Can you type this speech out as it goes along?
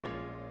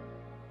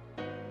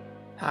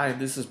Hi,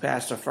 this is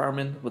Pastor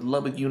Furman with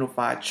Lubbock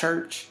Unified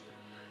Church.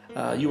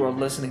 You are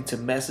listening to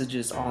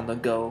Messages on the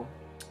Go.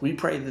 We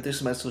pray that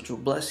this message will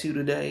bless you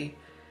today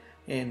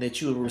and that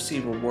you will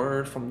receive a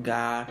word from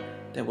God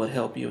that will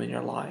help you in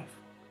your life.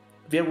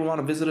 If you ever want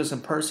to visit us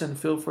in person,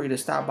 feel free to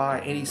stop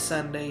by any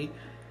Sunday,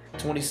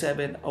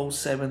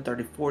 2707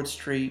 34th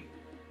Street.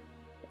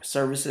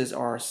 Services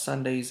are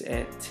Sundays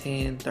at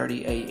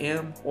 10:30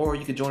 a.m. or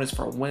you can join us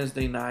for a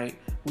Wednesday night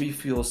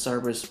refuel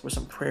service with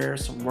some prayer,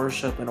 some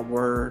worship, and a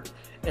word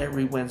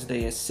every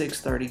Wednesday at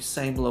 6:30,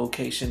 same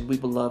location. We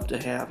would love to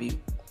have you.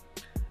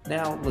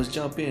 Now let's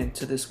jump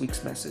into this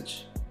week's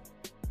message.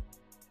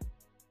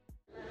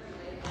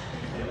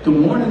 Good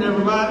morning,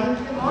 everybody.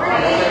 Good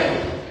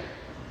morning.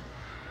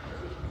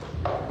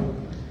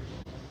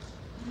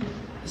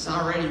 It's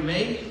already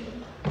May.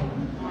 I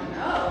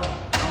know.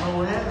 I don't know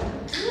what happened.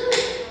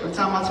 Every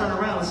time I turn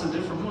around, it's a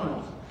different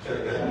month.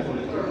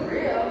 For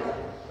real.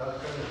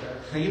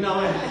 And you know,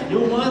 a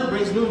new month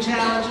brings new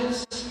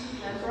challenges.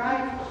 That's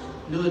right.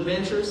 New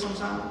adventures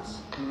sometimes.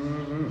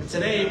 Mm-hmm.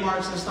 Today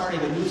marks the starting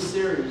a new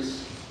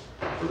series.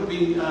 We're going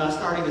to be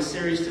starting a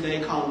series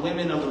today called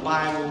Women of the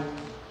Bible.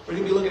 We're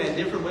going to be looking at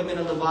different women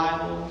of the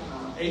Bible.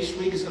 Each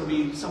week is going to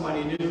be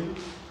somebody new.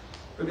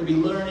 We're going to be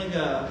learning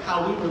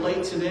how we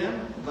relate to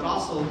them, but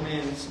also,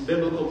 some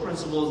biblical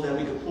principles that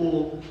we could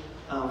pull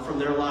from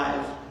their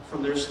life,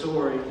 from their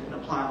story, and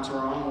apply them to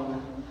our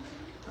own.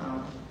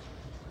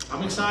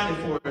 I'm excited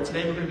for it.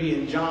 Today we're going to be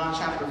in John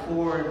chapter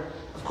 4. And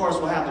of course,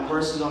 we'll have the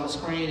verses on the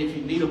screen. If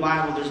you need a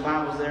Bible, there's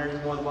Bibles there you're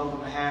more than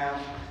welcome to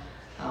have.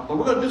 But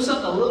we're going to do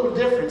something a little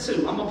different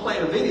too. I'm going to play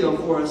a video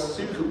for us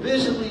so you can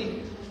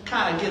visually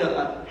kind of get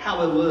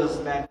how it was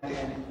back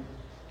then.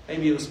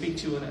 Maybe it will speak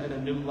to you in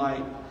a new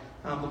light.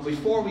 But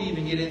before we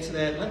even get into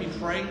that, let me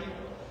pray,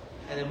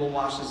 and then we'll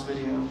watch this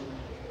video.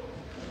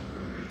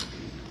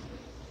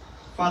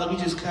 Father, we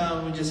just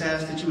come, we just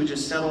ask that you would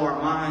just settle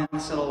our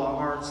minds, settle our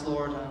hearts,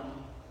 Lord.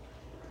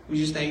 We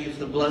just thank you for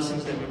the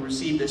blessings that we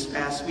received this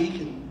past week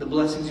and the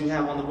blessings you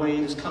have on the way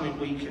this coming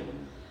week.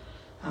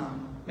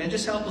 And,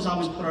 just help us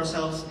always put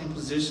ourselves in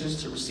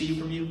positions to receive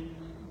from you.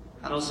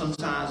 I know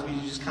sometimes we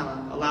just kind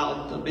of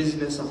allow the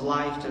busyness of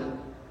life to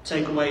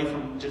take away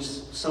from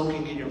just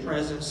soaking in your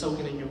presence,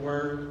 soaking in your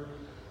word.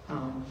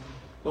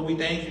 But we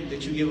thank you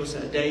that you give us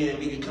a day that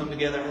we can come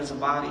together as a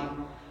body.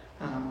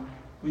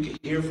 We can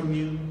hear from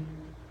you.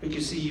 We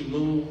can see you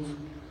move.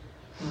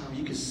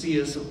 You can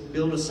see us,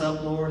 build us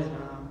up, Lord.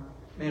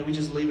 And we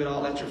just leave it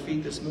all at your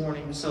feet this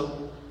morning.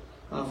 So,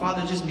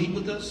 Father, just meet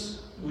with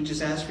us. We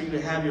just ask for you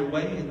to have your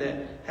way. And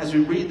that as we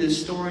read this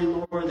story,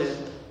 Lord, that,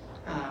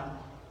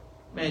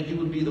 you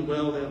would be the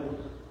well that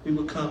we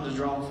would come to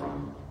draw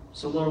from.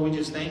 So, Lord, we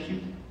just thank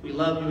you. We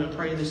love you and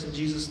pray this in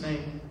Jesus'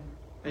 name.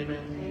 Amen.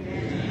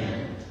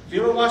 Amen. Have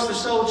you ever watched the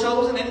show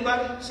Chosen?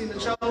 Anybody seen The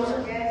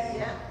Chosen? Yes,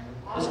 yeah.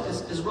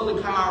 It's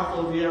really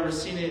powerful if you've ever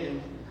seen it.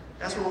 And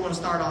that's what we're going to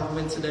start off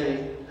with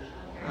today.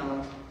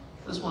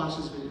 Let's watch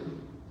this video.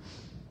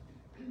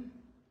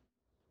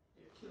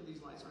 Kill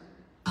these lights right here.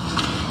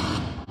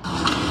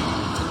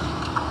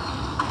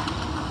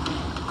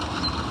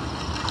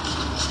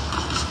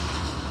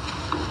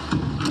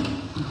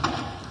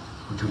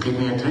 Would you give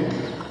me a drink?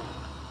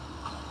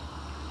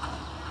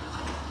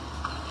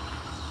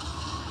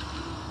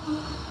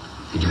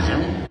 Did you hear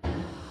me?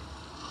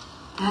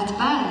 That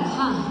bad,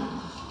 huh?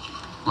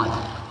 What?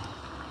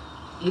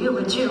 You, a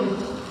Jew,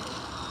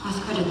 ask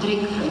for a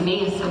drink from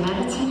me, a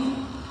Samaritan?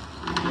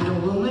 I'm not a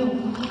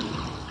woman.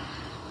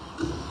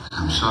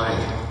 I'm sorry.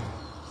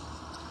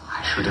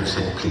 I should have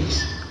said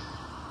please.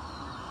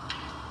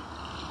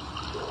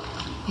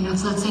 You know,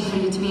 it's not safe for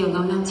you to be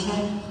alone out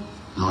here.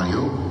 Nor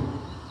you.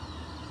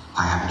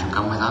 Why haven't you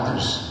come with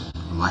others?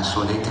 Why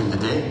so late in the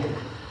day?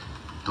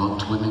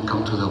 Don't women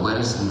come to the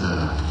wells in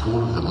the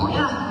cool of the morning?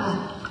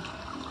 Yeah,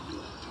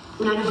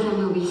 none of them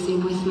will be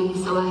seen with me,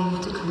 so I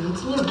have to come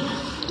with you.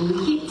 In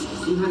the heat,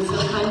 see what's so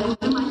kind of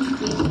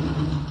reminds me.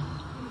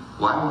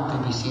 Why won't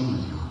they be seen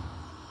with you?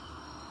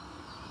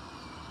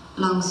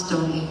 Long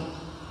story.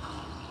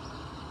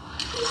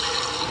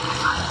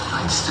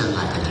 I'd still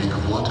like a drink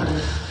of water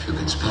if you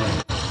could spare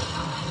it.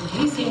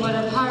 You see what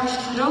a parched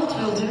throat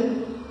will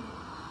do.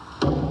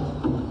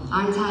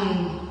 Aren't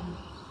I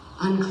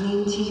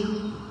unclean to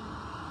you?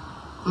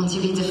 Won't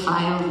you be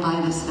defiled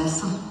by this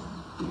vessel?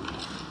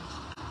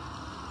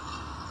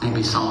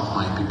 Maybe some of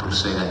my people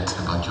say that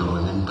about your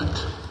women,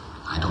 but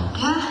I don't.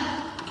 Yeah?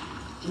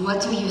 And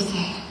what do you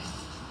say?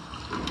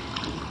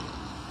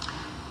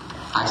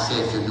 I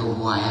say if you knew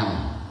who I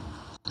am,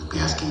 you'd be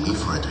asking me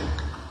for a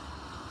drink.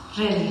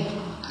 Really?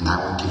 And I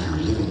won't give you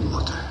living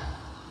water.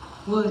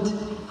 Would.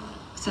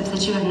 Except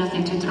that you have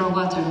nothing to draw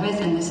water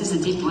with, and this is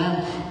a deep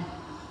well.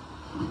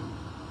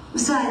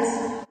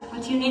 Besides,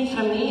 what do you need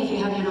from me if you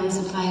have your own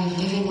supply of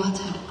living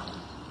water?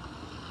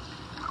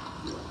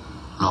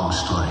 Long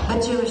story.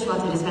 But Jewish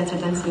water is better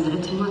than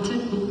Samaritan water.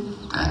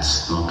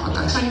 That's not what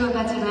I said. Are you a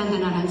better man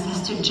than our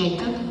ancestor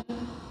Jacob,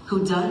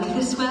 who dug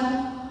this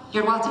well?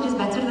 Your water is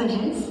better than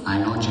his? I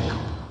know Jacob.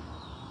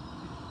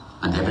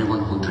 And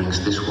everyone who drinks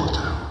this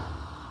water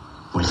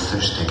will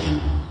thirst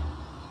again.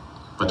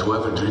 But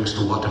whoever drinks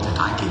the water that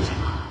I give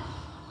him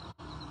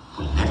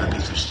will never be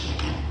thirsty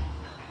again.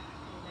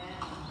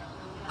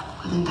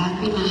 Wouldn't that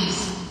be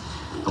nice?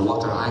 The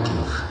water I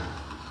give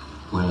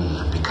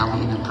will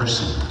become in a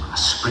person a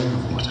spring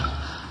of water,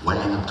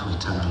 welling up to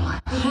eternal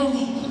life.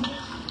 Really?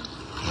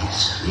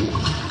 Yes, really.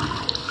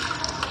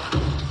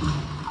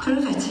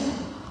 Prove it.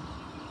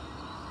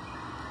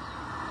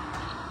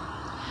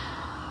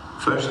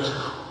 First,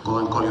 go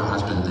and call your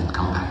husband and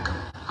come back.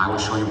 I will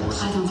show you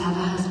both. I don't have a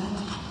husband.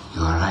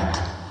 You are right.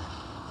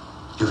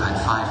 You've had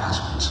 5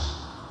 husbands.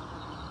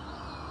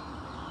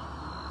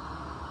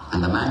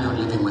 And the man you're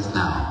living with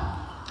now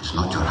is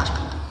not your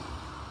husband.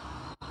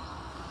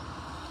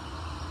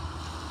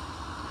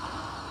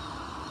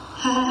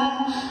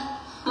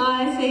 Oh,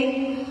 I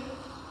see.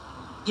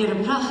 You're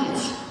a prophet.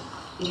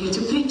 You're here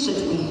to preach at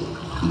me.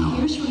 No.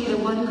 Usually the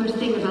one good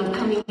thing about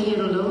coming here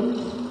alone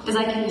is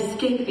I can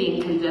escape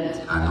being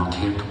condemned. I'm not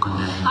here to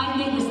condemn you. I've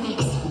made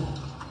mistakes.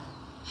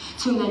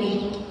 Too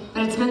many.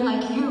 But it's men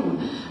like you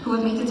who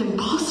have made it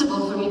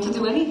impossible for me to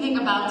do anything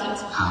about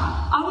it.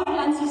 How? Our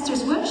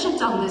ancestors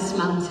worshipped on this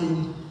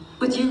mountain.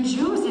 But you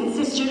Jews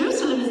insist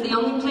Jerusalem is the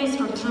only place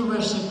for true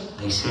worship.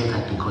 They say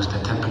that because the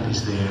temple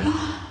is there.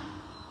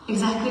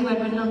 Exactly where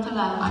we're not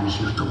allowed. I'm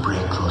here to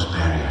break those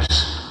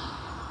barriers.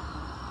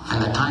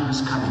 And the time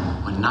is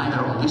coming when neither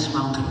on this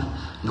mountain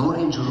nor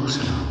in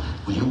Jerusalem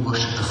will you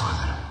worship the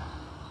Father.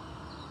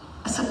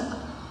 So,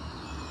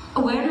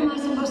 where am I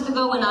supposed to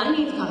go when I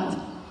need God?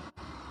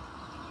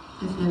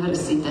 I've never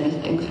received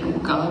anything from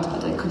God,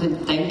 but I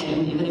couldn't thank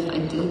Him even if I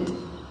did.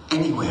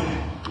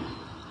 Anywhere.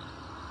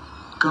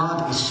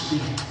 God is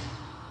spirit.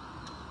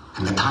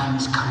 And the time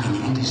is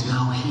coming and is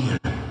now here.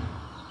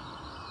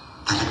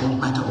 That it won't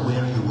matter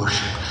where you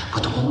worship,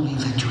 but only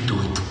that you do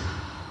it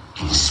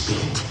in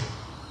spirit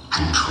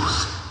and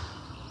truth.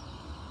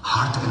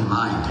 Heart and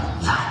mind,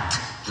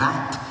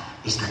 that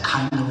is the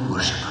kind of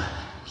worshiper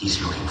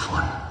He's looking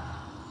for.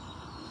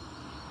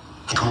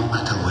 It won't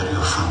matter where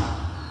you're from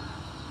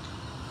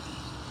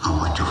or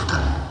what you've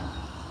done.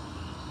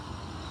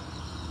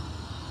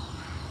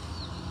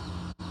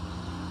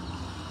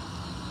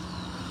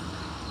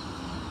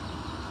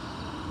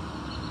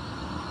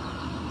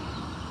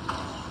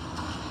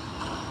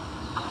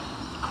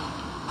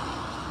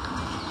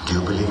 Do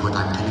you believe what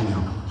I'm telling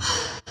you?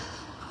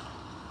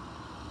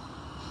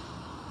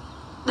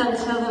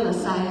 Until the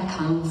Messiah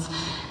comes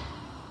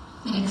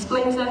and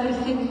explains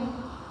everything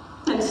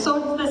and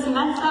sorts this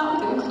mess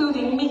out,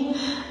 including me,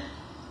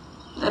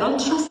 I don't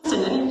trust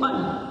in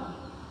anyone.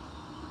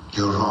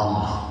 You're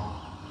wrong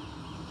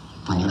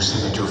when you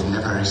say that you've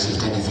never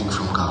received anything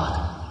from God.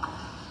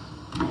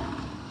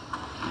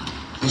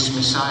 This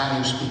Messiah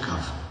you speak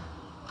of,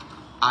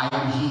 I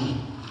am He.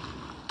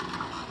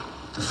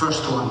 The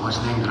first one was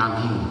named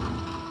Ramin.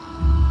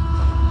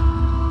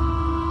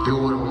 You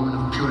were a woman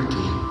of purity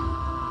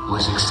who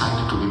was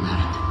excited to be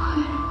married,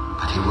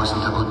 but he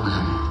wasn't a good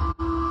man.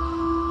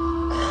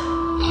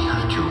 He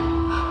hurt you,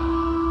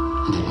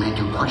 and it made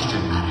you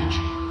question marriage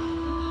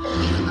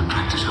and even the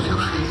practice of your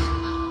faith.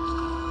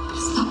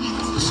 Stop it.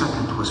 The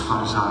second was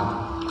Farzad.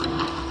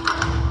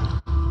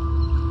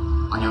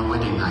 On your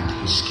wedding night,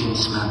 his skin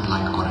smelled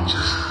like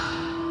oranges.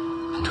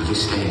 And to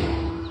this day,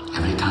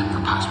 every time you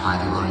pass by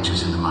the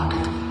oranges in the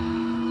market,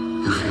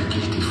 you feel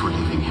guilty for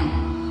leaving him.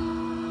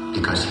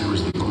 Because he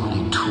was the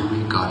only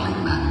truly godly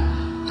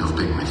man you've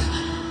been with.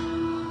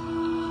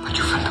 But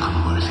you felt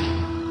unworthy.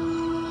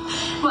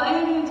 Why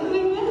are you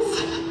doing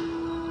this?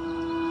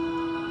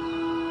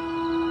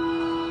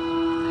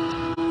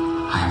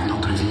 I have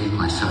not revealed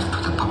myself to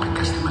the public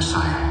as the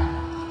Messiah.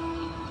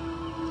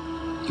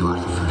 You are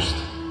the first.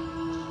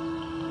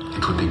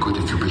 It would be good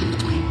if you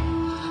believed me.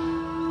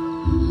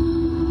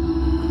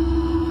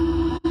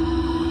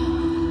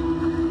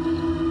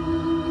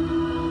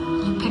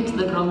 You picked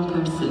the wrong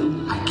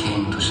person. I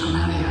came to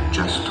Samaria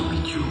just to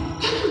meet you.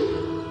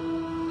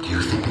 Do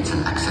you think it's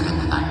an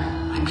accident that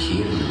I'm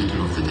here in the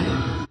middle of the day?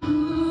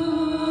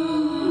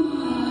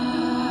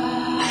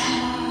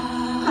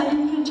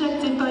 I'm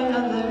rejected by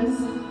others.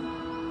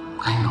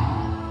 I know.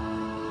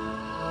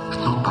 But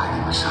not by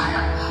the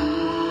Messiah.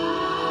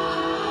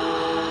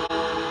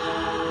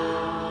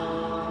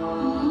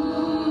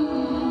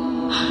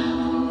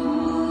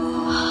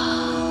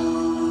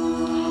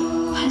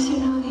 As you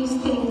know these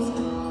things,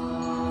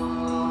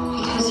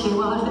 because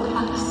you are the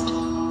Christ.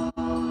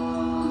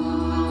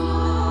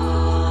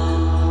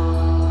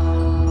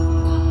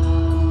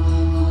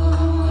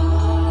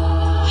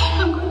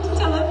 I'm going to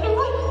tell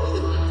everyone.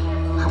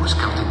 I was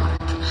counting on it.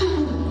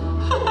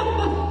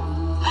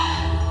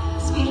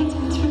 Spirit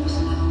and truth.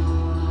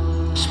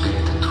 Spirit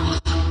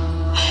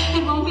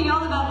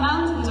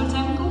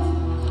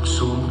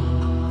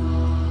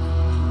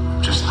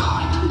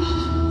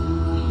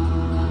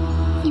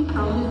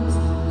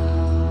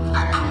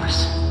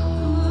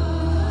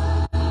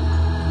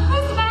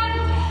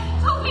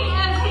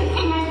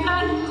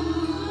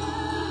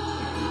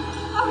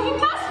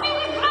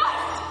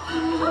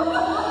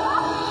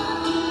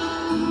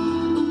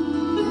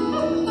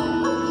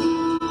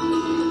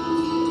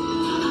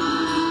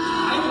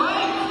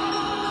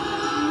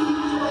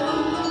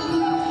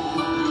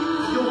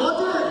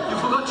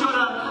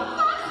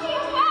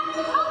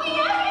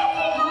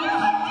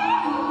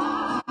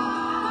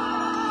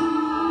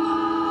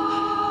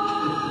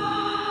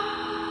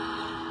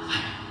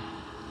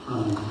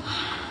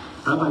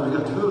Rabbi, we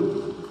got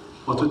food.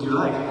 What would you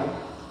like?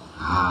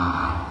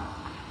 Ah,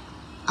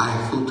 I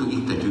have food to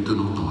eat that you do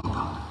not know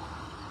about.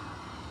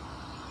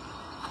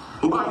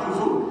 Who got you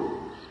food?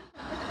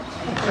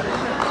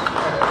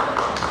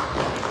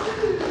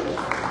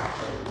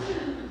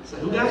 So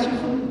who got you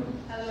food?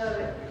 I love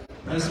it.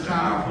 It's a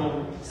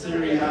powerful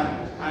series.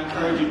 I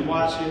encourage you to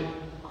watch it.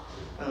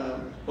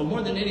 But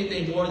more than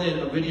anything, more than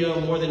a video,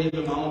 more than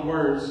even my own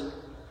words,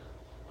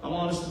 I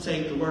want us to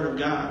take the Word of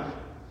God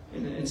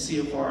and see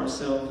it for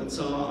ourselves. And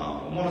so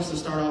I want us to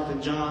start off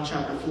in John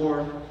chapter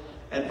 4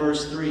 at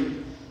verse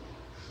 3.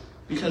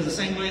 Because the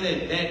same way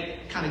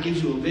that kind of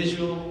gives you a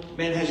visual,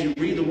 man, as you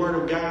read the Word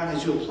of God,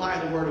 as you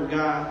apply the Word of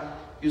God,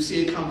 you'll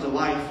see it come to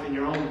life in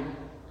your own.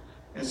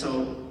 And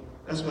so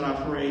that's what I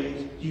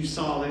pray you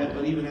saw that,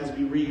 but even as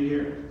we read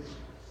here.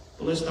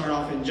 But let's start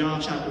off in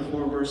John chapter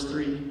 4, verse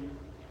 3.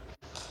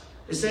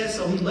 It says,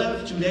 so he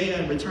left Judea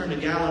and returned to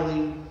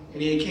Galilee,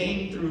 and he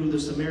came through the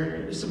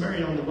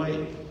Samaria on the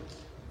way.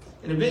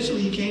 And eventually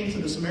he came to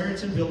the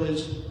Samaritan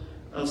village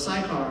of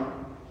Sychar,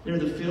 near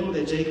the field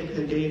that Jacob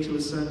had gave to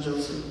his son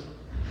Joseph.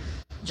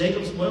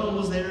 Jacob's well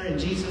was there, and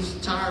Jesus,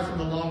 tired from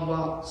the long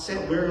walk,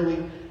 sat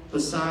wearily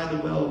beside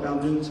the well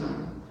about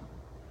noontime.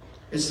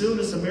 And soon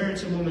a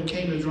Samaritan woman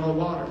came to draw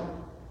water.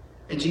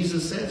 And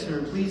Jesus said to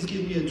her, please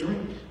give me a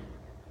drink.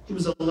 He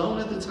was alone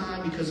at the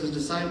time because his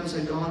disciples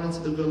had gone into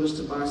the village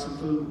to buy some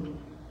food.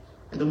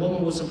 And the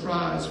woman was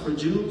surprised, for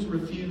Jews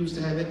refused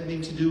to have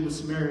anything to do with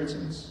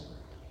Samaritans.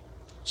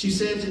 She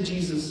said to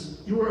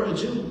Jesus, you are a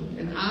Jew,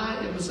 and I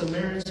am a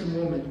Samaritan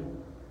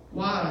woman.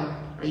 Why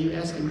are you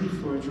asking me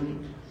for a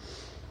drink?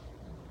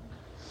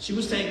 She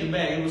was taken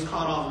back and was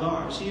caught off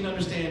guard. She didn't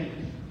understand,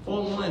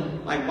 for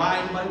one, like why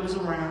anybody was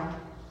around,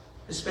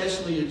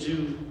 especially a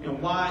Jew, and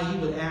why he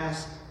would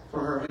ask for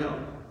her help.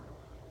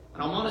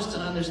 And I want us to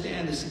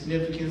understand the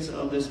significance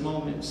of this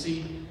moment.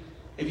 See,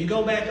 if you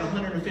go back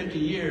 150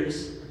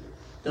 years,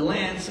 the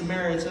land,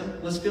 Samaria,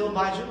 was filled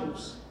by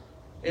Jews.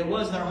 It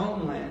was their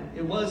homeland.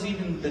 It was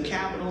even the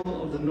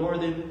capital of the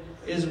northern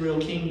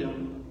Israel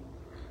kingdom.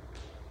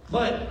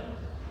 But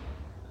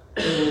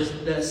it was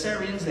the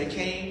Assyrians that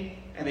came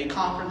and they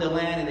conquered the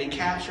land and they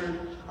captured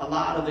a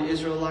lot of the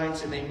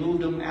Israelites and they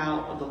moved them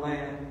out of the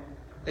land.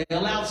 They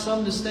allowed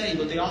some to stay,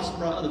 but they also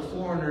brought other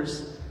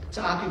foreigners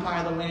to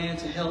occupy the land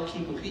to help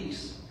keep a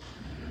peace.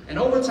 And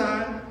over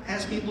time,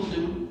 as people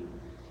do,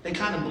 they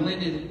kind of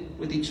blended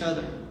with each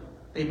other.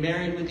 They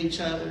married with each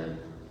other.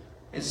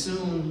 And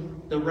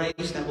soon the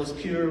race that was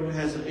pure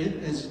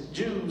as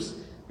Jews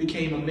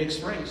became a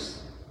mixed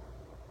race.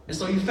 And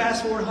so you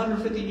fast forward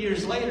 150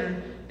 years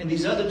later, and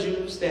these other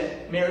Jews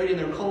that married in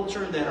their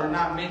culture that are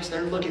not mixed,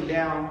 they're looking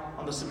down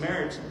on the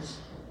Samaritans.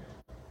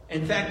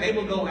 In fact, they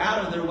will go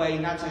out of their way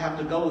not to have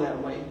to go that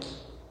way.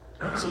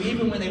 So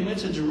even when they went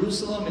to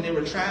Jerusalem and they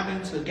were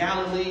traveling to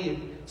Galilee,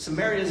 and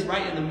Samaria is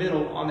right in the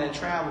middle on that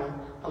travel,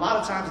 a lot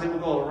of times they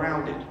would go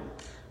around it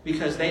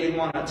because they didn't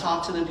want to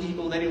talk to the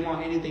people. They didn't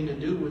want anything to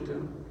do with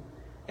them.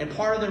 And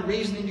part of the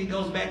reasoning, it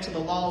goes back to the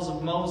laws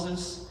of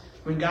Moses.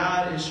 When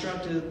God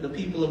instructed the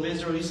people of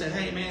Israel, he said,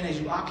 hey man, as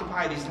you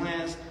occupy these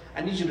lands,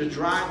 I need you to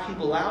drive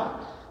people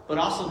out, but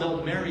also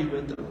don't marry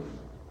with them.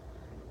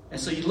 And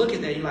so you look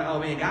at that, you're like, oh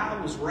man,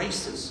 God was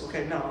racist.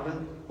 Okay, no.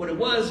 What it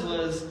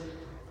was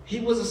he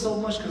wasn't so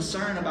much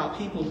concerned about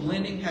people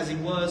blending as he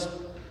was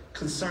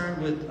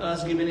concerned with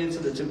us giving into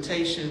the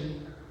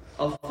temptation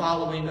of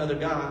following other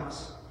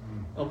gods,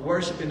 of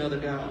worshiping other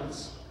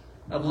gods,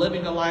 of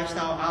living a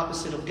lifestyle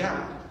opposite of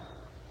God.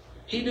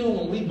 He knew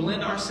when we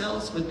blend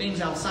ourselves with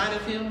things outside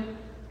of him,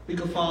 we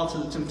could fall to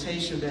the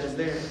temptation that is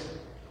there.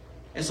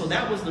 And so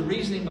that was the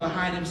reasoning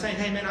behind him saying,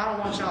 hey man, I don't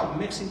want y'all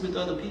mixing with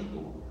other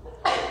people.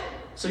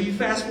 So you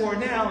fast forward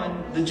now,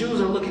 and the Jews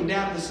are looking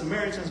down at the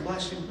Samaritans,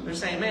 bless you. They're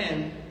saying,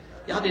 man,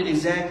 y'all did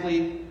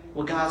exactly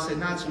what God said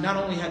not to. Not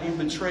only have you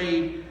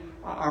betrayed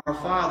our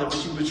Father,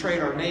 but you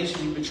betrayed our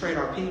nation, you betrayed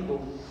our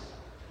people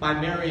by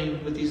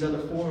marrying with these other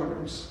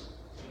foreigners.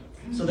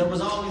 So there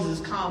was always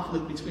this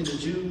conflict between the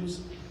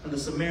Jews and the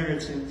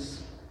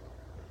Samaritans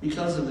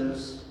because of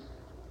this.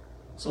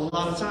 So a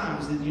lot of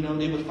times,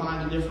 they would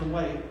find a different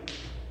way.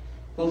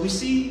 But we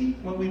see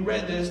when we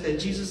read this that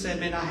Jesus said,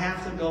 man, I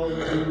have to go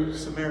through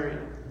Samaria.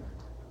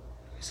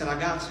 He said, I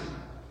got to.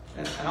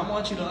 And I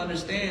want you to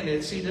understand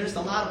that, see, there's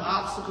a lot of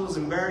obstacles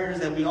and barriers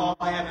that we all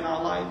have in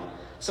our life.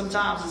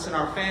 Sometimes it's in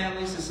our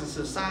families, it's in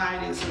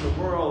society, it's in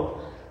the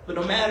world. But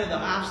no matter the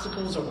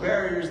obstacles or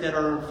barriers that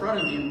are in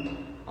front of you,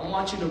 I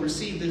want you to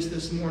receive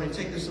this morning.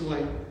 Take this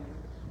away.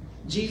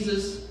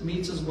 Jesus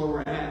meets us where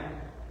we're at.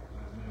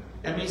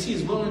 That means he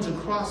is willing to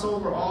cross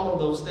over all of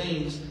those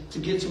things to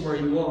get to where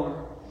you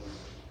are.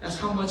 That's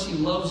how much he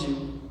loves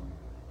you,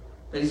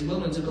 that he's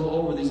willing to go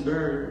over these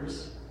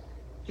barriers.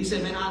 He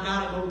said, man, I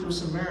got to go through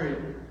Samaria.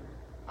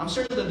 I'm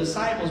sure the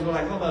disciples were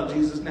like, hold up,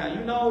 Jesus. Now,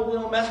 we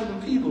don't mess with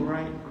them people,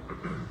 right?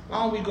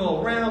 Why don't we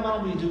go around? Why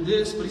don't we do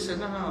this? But he said,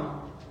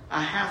 no,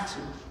 I have to.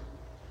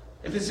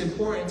 If it's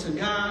important to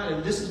God,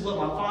 if this is what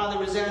my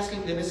Father is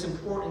asking, then it's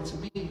important to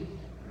me.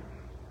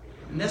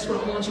 And that's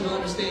what I want you to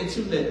understand,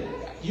 too, that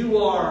you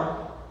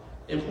are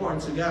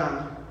important to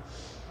God.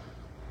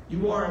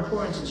 You are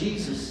important to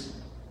Jesus.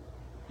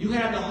 You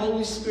have the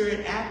Holy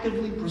Spirit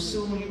actively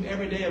pursuing you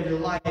every day of your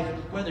life,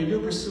 whether you're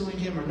pursuing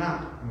him or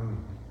not.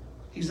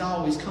 He's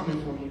always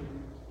coming for you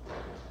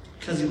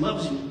because he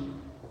loves you.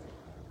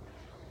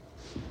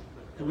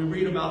 And we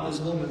read about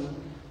this woman.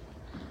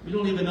 We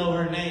don't even know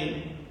her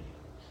name.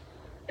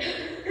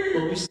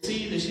 But we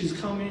see that she's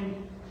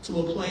coming to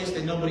a place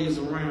that nobody is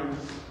around.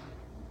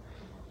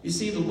 You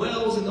see, the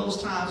wells in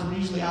those times were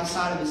usually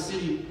outside of the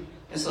city.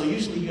 And so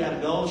usually you had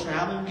to go,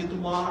 travel, get the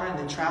water, and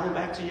then travel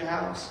back to your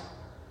house.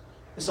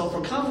 And so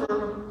for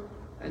comfort,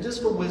 and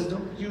just for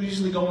wisdom, you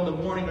usually go in the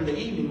morning or the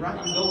evening,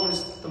 right? You go when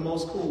it's the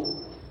most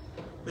cool.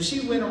 But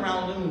she went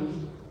around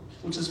noon,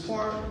 which is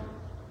part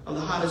of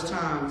the hottest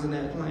times in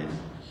that plan.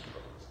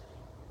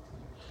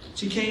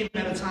 She came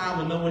at a time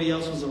when nobody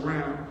else was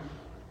around.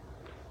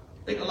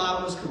 I think a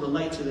lot of us could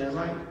relate to that,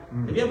 right?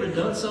 Have you ever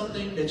done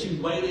something that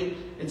you waited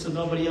until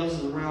nobody else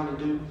is around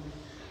to do?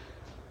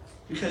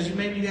 Because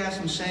maybe you have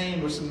some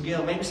shame or some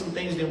guilt. Maybe some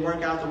things didn't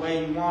work out the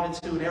way you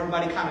wanted to, and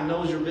everybody kind of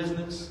knows your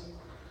business.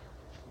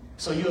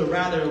 So you would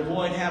rather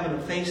avoid having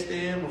to face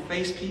them or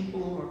face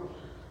people or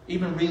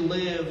even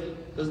relive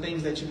the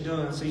things that you've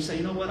done. So you say,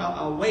 you know what,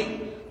 I'll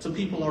wait till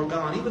people are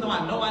gone. Even though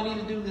I know I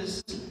need to do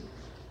this,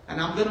 and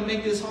I'm going to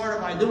make this harder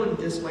by doing it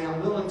this way,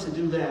 I'm willing to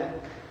do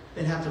that,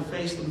 than have to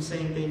face them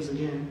same things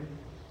again.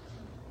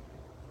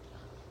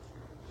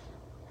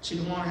 She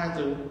didn't want to have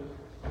to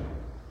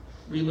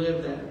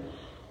relive that.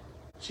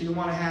 She didn't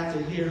want to have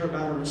to hear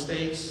about her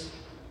mistakes,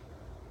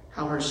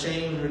 how her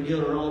shame and her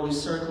guilt are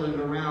always circling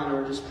around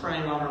her, just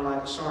preying on her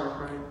like a shark,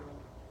 right?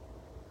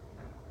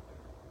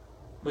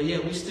 But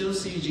yet we still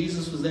see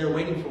Jesus was there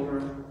waiting for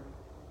her.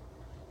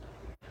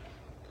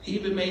 He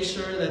even made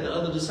sure that the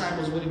other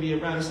disciples wouldn't be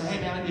around. He said, hey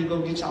man, I need to go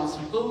get y'all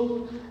some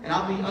food, and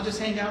I'll just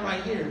hang out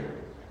right here.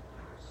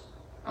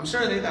 I'm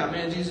sure they thought,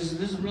 man, Jesus,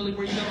 this is really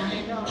where you're going to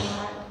hang out,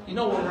 right? You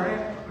know what,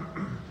 right?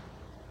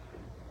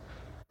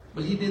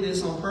 But he did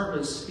this on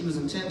purpose. He was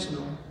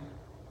intentional.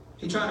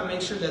 He tried to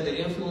make sure that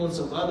the influence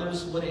of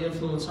others wouldn't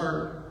influence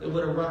her. It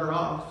wouldn't run her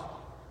off.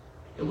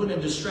 It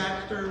wouldn't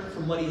distract her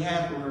from what he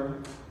had for her.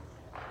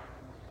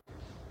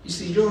 You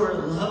see, you're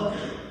loved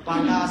by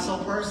God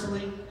so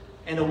personally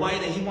in a way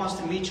that he wants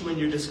to meet you in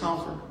your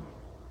discomfort.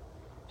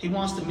 He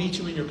wants to meet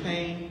you in your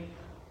pain.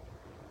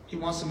 He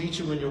wants to meet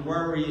you in your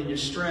worry and your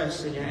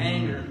stress and your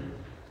anger.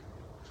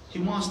 He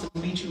wants to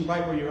meet you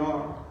right where you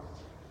are.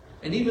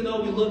 And even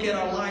though we look at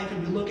our life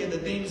and we look at the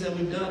things that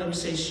we've done and we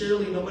say,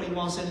 surely nobody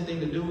wants anything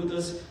to do with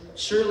us.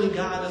 Surely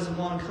God doesn't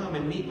want to come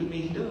and meet with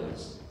me. He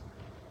does.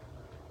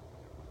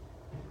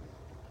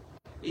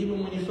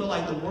 Even when you feel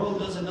like the world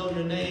doesn't know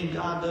your name,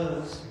 God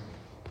does.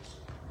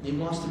 And he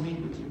wants to meet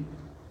with you.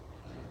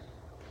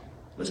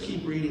 Let's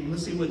keep reading.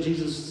 Let's see what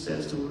Jesus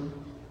says to her.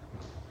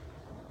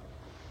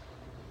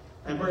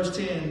 At verse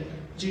 10,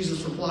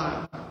 Jesus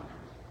replied,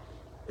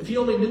 if you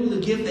only knew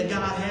the gift that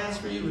God has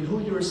for you and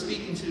who you are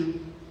speaking to,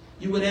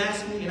 you would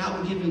ask me and I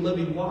would give you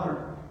living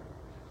water.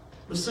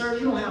 But sir,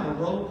 you don't have a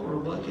rope or a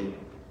bucket.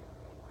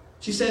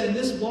 She said, and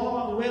this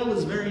well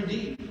is very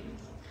deep.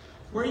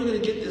 Where are you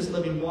going to get this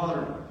living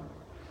water?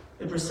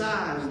 And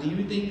besides, do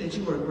you think that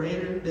you are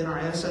greater than our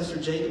ancestor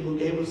Jacob who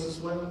gave us this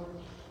well?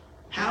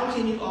 How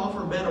can you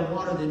offer better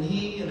water than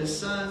he and his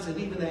sons and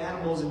even the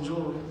animals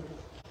enjoy?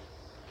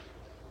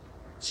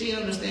 She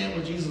didn't understand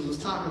what Jesus was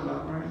talking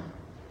about, right?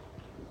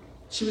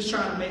 She was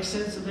trying to make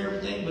sense of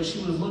everything, but she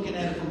was looking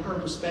at it from her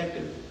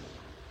perspective.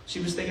 She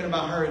was thinking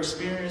about her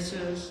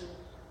experiences.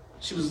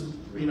 She was,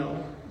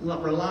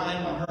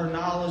 relying on her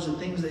knowledge and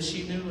things that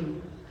she knew.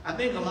 And I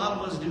think a lot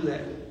of us do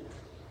that.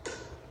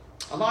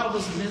 A lot of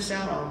us miss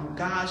out on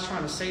God's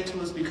trying to say to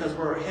us because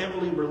we're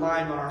heavily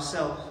relying on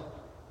ourselves.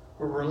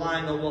 We're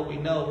relying on what we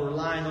know. We're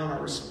relying on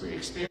our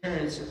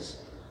experiences.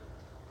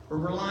 We're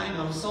relying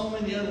on so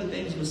many other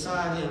things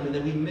beside him, and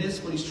then we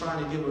miss what he's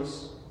trying to give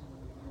us.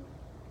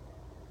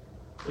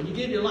 When you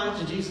give your life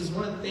to Jesus,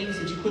 one of the things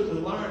that you quickly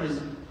learn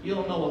is you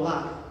don't know a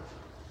lot.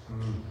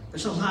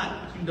 There's a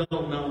lot you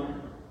don't know.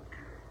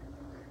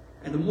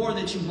 And the more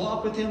that you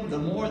walk with him, the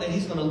more that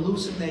he's going to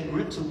loosen that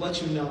grip to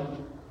what you know.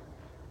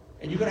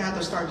 And you're going to have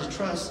to start to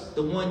trust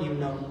the one you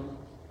know.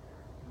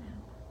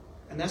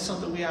 And that's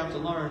something we have to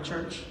learn,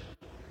 church.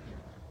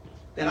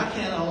 That I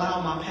can't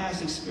allow my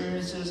past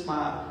experiences,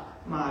 my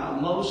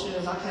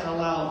emotions, I can't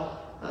allow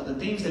the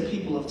things that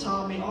people have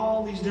taught me,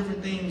 all these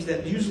different things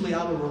that usually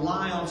I would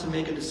rely on to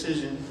make a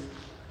decision,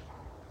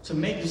 to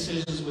make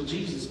decisions with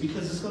Jesus,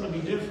 because it's going to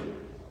be different.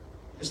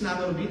 It's not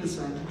going to be the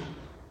same.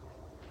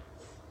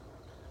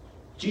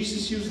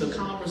 Jesus used a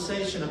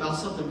conversation about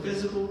something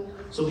physical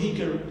so he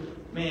could,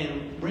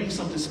 bring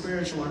something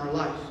spiritual in her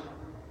life.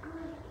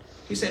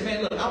 He said,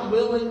 look, I'm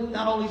willing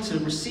not only to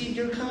receive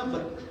your cup,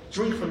 but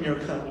drink from your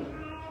cup.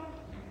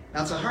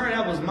 Now to her,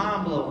 that was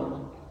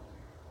mind-blowing.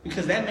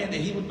 Because that meant that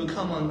he would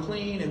become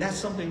unclean, and that's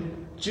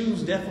something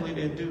Jews definitely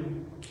didn't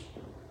do.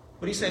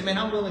 But he said,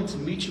 I'm willing to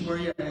meet you where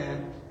you're at,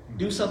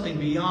 do something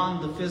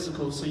beyond the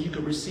physical so you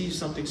can receive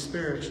something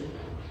spiritual.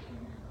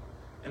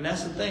 And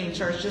that's the thing,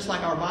 church, just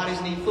like our bodies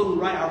need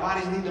food, right? Our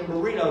bodies need the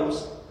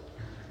burritos.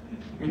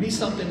 We need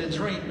something to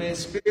drink, man.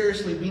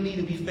 Spiritually, we need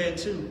to be fed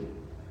too.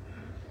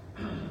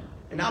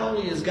 And not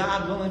only is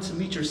God willing to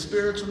meet your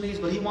spiritual needs,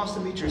 but he wants to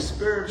meet your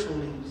spiritual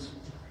needs.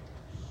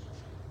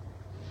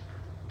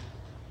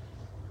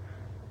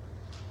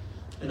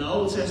 In the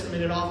Old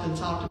Testament, it often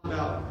talked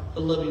about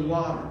the living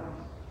water,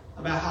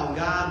 about how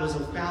God was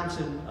a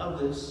fountain of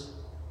this,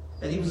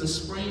 that he was a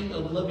spring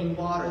of living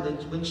water,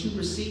 that when you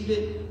received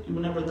it, you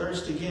will never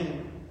thirst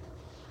again.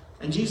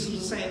 And Jesus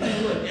was saying,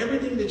 man, look,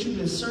 everything that you've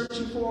been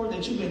searching for,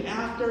 that you've been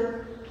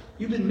after,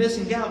 you've been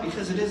missing out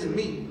because it isn't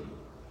me.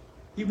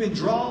 You've been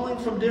drawing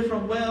from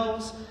different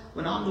wells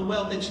when I'm the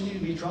well that you need to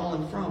be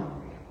drawing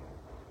from.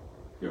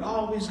 You're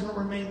always going to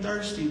remain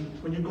thirsty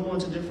when you're going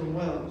to different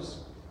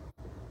wells.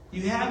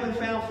 You haven't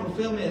found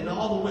fulfillment in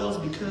all the wells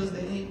because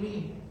they ain't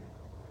me.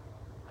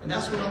 And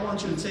that's what I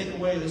want you to take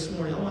away this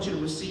morning. I want you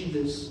to receive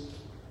this.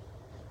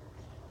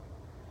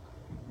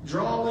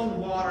 Drawing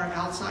water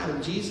outside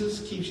of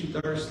Jesus keeps you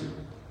thirsty.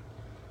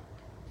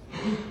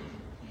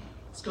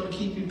 It's going to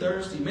keep you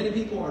thirsty. Many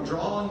people are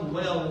drawing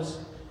wells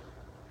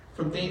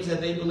from things that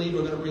they believe are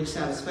going to bring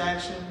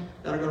satisfaction,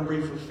 that are going to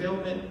bring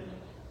fulfillment.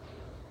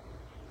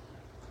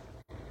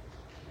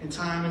 And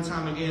time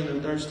again,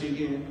 they're thirsty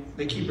again.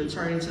 They keep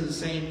returning to the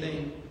same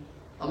thing.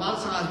 A lot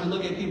of times we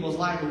look at people's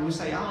life and we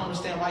say, I don't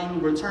understand why you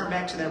would return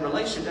back to that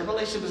relationship. That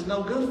relationship is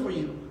no good for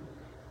you.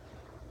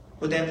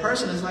 But that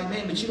person is like,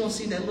 man, but you don't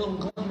see that little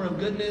glimmer of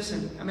goodness.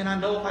 And I mean, I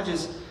know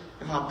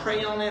if I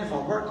pray on that, if I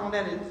work on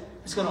that,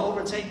 it's going to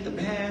overtake the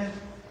bad.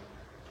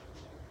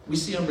 We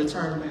see them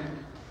return back.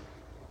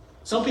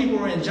 Some people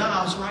are in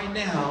jobs right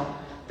now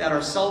that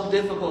are so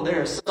difficult.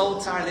 They're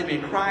so tired.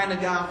 They've been crying to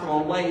God for a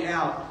way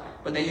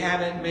out, but they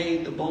haven't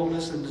made the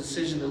boldness and the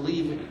decision to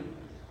leave it.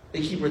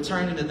 They keep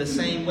returning to the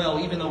same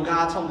well, even though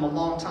God told them a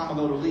long time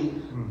ago to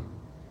leave.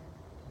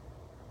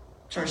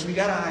 Church, we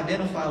got to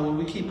identify when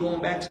we keep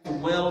going back to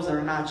wells that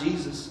are not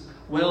Jesus,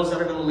 wells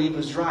that are going to leave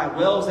us dry,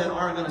 wells that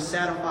aren't going to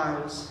satisfy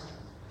us,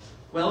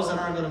 wells that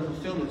aren't going to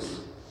fulfill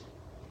us.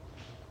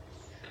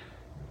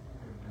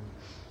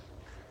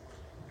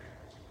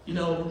 You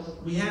know,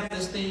 we have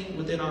this thing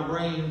within our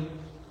brain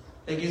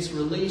that gets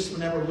released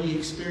whenever we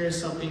experience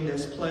something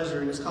that's pleasure,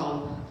 and it's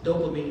called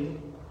dopamine.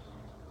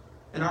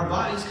 And our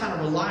bodies kind of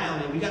rely on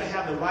it. We got to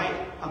have the right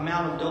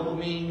amount of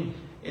dopamine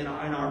in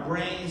our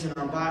brains and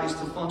our bodies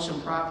to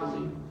function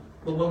properly.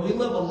 But when we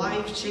live a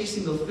life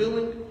chasing a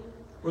feeling,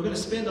 we're going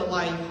to spend a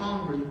life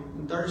hungry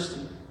and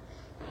thirsty.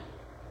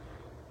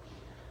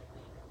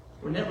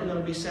 We're never going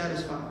to be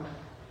satisfied.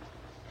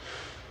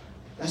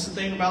 That's the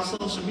thing about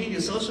social media.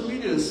 Social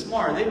media is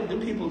smart.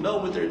 Them people know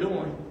what they're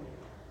doing.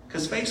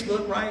 Because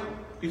Facebook, right,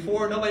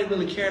 before nobody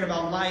really cared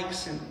about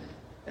likes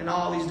and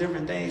all these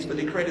different things, but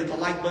they created the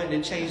like button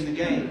and changed the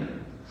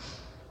game.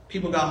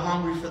 People got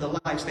hungry for the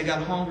likes. They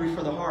got hungry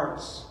for the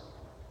hearts.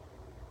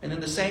 And then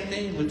the same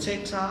thing with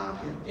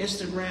TikTok and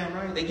Instagram,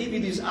 right? They give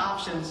you these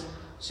options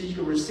so you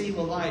can receive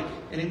a like.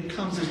 And it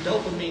becomes this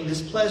dopamine,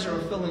 this pleasure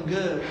of feeling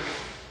good.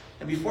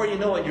 And before you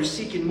know it, you're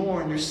seeking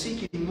more and you're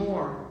seeking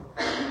more.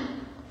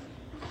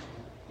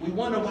 We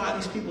wonder why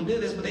these people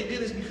did this, but they did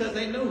this because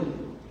they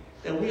knew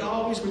that we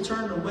always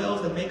return to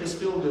wells that make us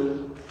feel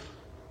good,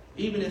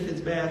 even if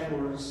it's bad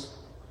for us.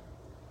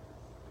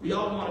 We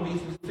all want to be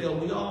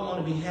fulfilled. We all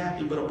want to be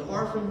happy. But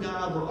apart from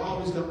God, we're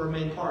always going to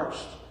remain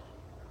parched,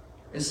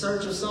 in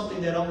search of something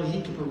that only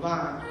he can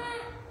provide,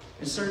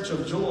 in search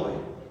of joy.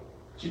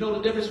 Do you know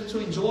the difference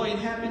between joy and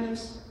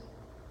happiness?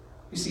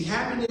 You see,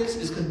 happiness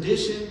is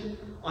conditioned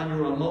on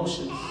your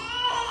emotions.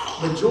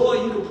 But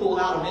joy you can pull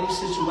out of any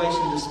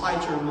situation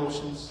despite your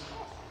emotions.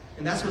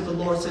 And that's what the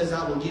Lord says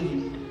I will give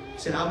you. He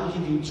said, I will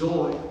give you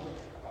joy.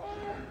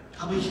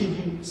 I will give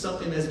you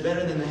something that's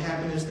better than the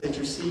happiness that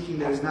you're seeking,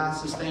 that is not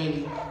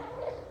sustaining.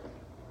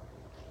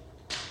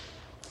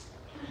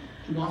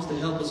 He wants to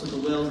help us with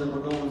the wells that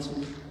we're going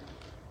to.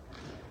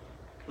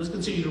 Let's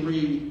continue to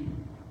read.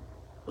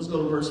 Let's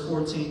go to verse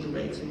 14 through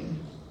 18.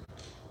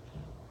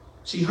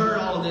 She heard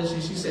all of this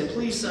and she said,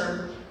 please,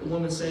 sir, the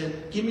woman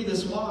said, give me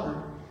this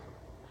water.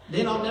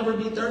 Then I'll never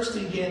be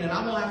thirsty again, and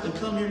I won't have to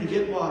come here to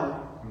get water.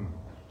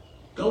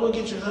 Go and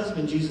get your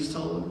husband, Jesus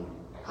told her.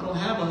 I don't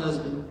have a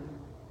husband,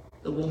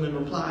 the woman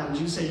replied. And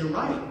Jesus said, you're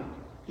right.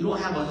 You don't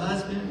have a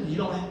husband.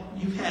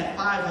 You've had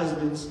 5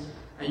 husbands,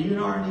 and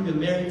you aren't even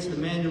married to the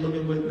man you're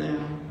living with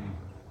now.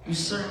 You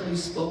certainly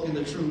spoken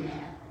the truth.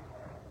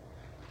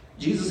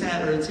 Jesus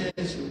had her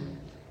attention.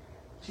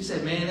 She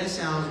said, man, that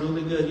sounds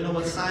really good. You know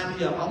what? Sign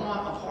me up. I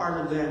want a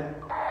part of that.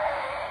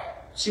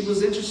 She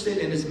was interested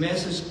in his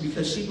message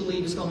because she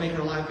believed it's going to make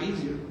her life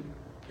easier.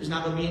 There's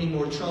not going to be any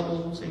more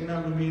troubles. There's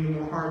not going to be any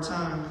more hard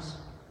times.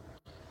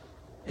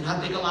 And I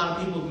think a lot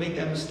of people make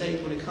that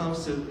mistake when it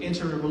comes to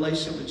entering a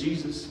relationship with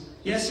Jesus.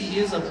 Yes, he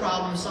is a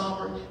problem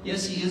solver.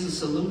 Yes, he is a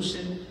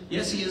solution.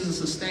 Yes, he is a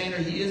sustainer.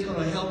 He is going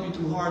to help you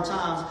through hard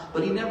times.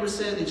 But he never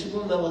said that you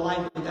won't live a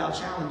life without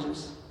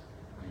challenges,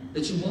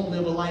 that you won't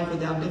live a life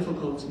without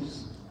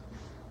difficulties.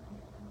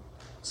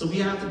 So we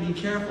have to be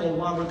careful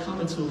while we're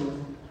coming to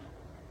him.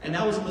 And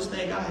that was a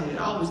mistake I had.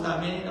 I always thought,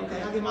 man, okay,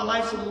 I'll give my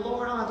life to the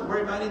Lord. I don't have to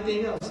worry about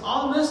anything else.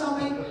 All of this, I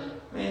mean,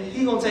 Man,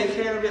 he gonna take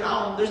care of it.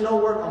 There's no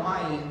work on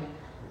my end.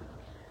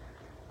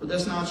 But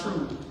that's not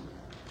true.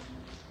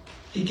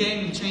 He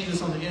came to change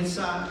us on the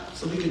inside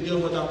so we could deal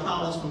with our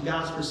problems from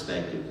God's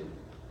perspective.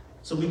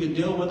 So we could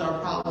deal with our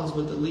problems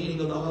with the leading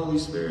of the Holy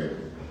Spirit.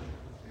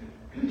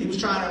 He was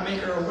trying to make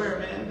her aware,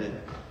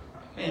 man,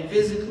 that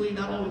physically,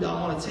 not only do I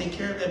want to take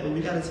care of that, but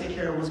we got to take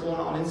care of what's going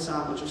on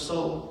inside with your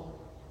soul.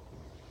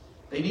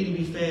 They need to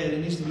be fed.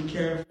 It needs to be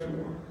cared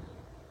for.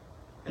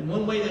 And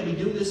one way that we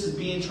do this is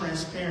being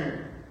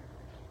transparent.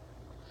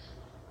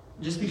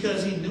 Just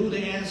because he knew the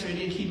answer, it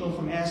didn't keep him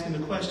from asking the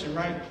question,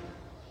 right?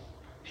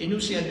 He knew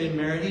she had been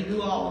married. He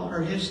knew all of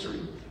her history.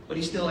 But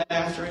he still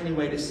asked her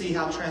anyway to see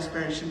how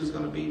transparent she was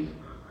going to be.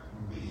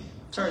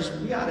 Church,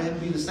 we got to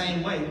be the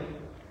same way.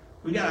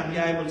 We got to be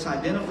able to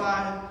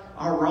identify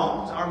our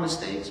wrongs, our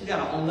mistakes. We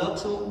got to own up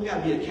to them. We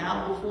got to be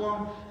accountable for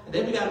them. And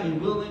then we got to be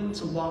willing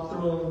to walk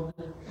through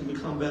them and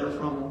become better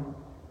from them.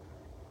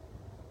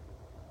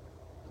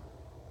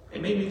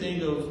 It made me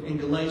think of in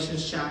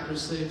Galatians chapter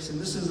 6, and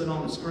this isn't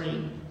on the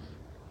screen.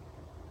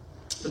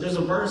 But there's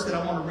a verse that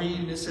I want to read,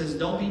 and it says,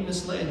 don't be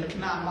misled. You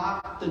cannot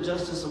mock the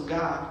justice of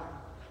God.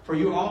 For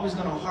you're always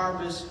going to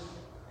harvest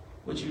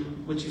what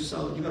you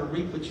sowed. You're going to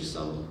reap what you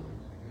sowed.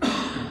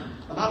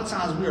 A lot of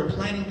times we are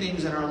planting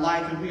things in our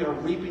life and we are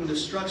reaping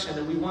destruction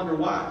and we wonder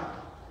why.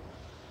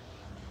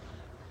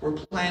 We're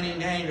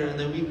planting anger and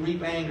then we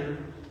reap anger.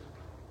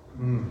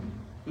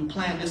 We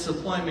plant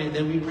disappointment and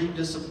then we reap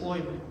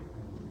disappointment.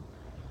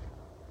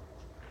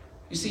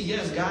 You see,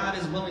 yes, God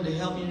is willing to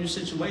help you in your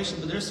situation,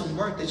 but there's some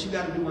work that you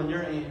got to do on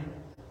your end.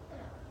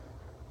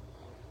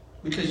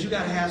 Because you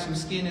got to have some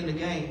skin in the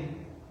game.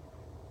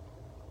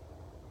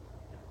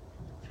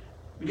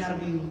 We got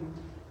to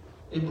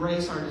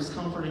embrace our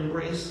discomfort,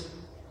 embrace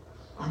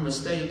our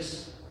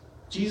mistakes.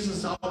 Jesus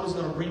is always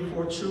going to bring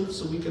forth truth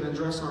so we can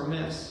address our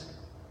mess.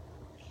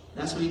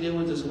 That's what he did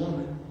with this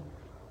woman.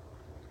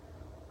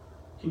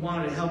 He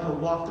wanted to help her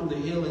walk through the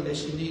healing that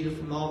she needed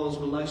from all those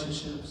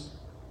relationships.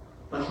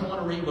 But I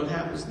want to read what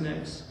happens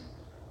next.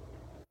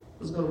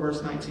 Let's go to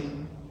verse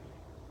 19.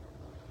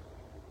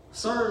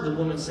 Sir, the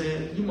woman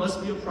said, you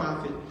must be a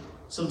prophet.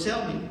 So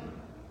tell me,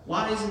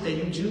 why is it that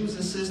you Jews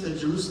insist that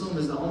Jerusalem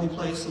is the only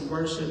place of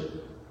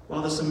worship,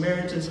 while the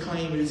Samaritans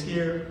claim it is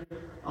here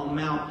on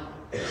Mount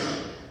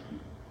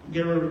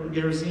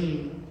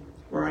Gerizim,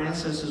 where our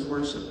ancestors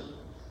worship?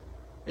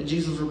 And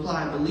Jesus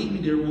replied, believe me,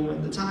 dear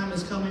woman, the time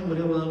is coming when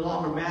it will no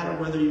longer matter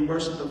whether you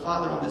worship the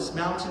Father on this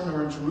mountain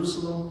or in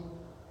Jerusalem.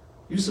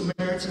 You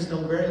Samaritans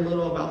know very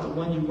little about the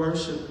one you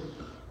worship,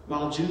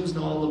 while Jews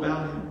know all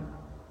about him.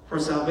 For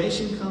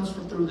salvation comes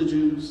from through the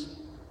Jews.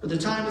 But the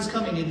time is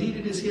coming, indeed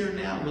it is here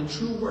now, when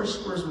true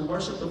worshipers will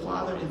worship the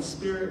Father in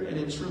spirit and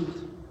in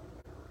truth.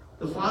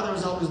 The Father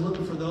is always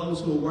looking for those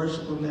who will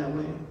worship him that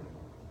way.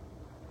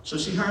 So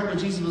she heard what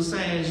Jesus was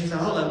saying. She said,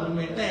 hold up, let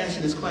me ask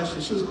you this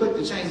question. She was quick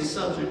to change the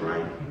subject,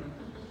 right?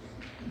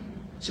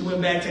 She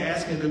went back to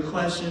asking the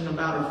question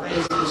about her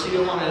faith because she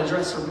didn't want to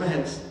address her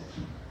mess.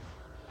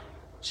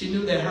 She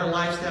knew that her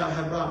lifestyle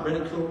had brought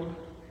ridicule.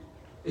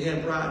 It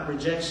had brought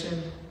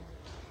rejection.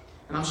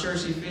 And I'm sure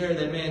she feared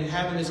that, man,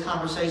 having this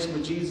conversation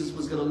with Jesus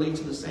was going to lead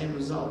to the same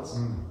results.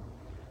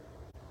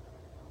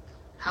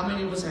 How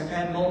many of us have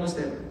had moments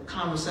that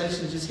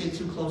conversations just hit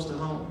too close to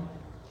home?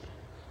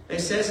 They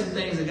said some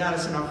things that got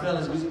us in our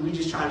feelings. We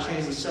just try to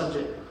change the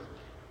subject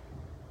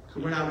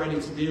because we're not ready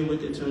to deal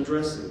with it, to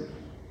address it.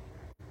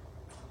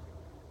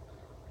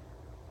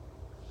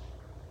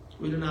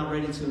 We're not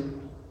ready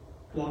to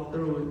walk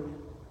through it.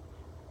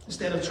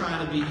 Instead of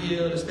trying to be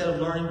healed, instead of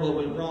learning what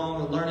went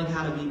wrong and learning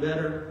how to be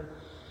better,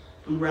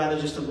 we'd rather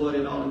just avoid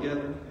it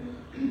altogether.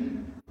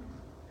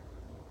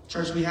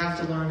 Church, we have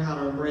to learn how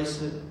to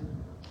embrace it,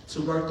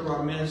 to work through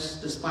our mess,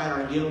 despite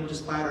our guilt,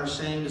 despite our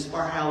shame,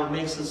 despite how it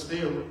makes us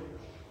feel.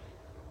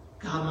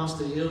 God wants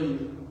to heal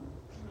you.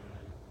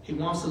 He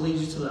wants to lead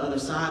you to the other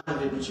side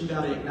of it, but you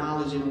got to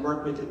acknowledge it and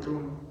work with it through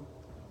Him.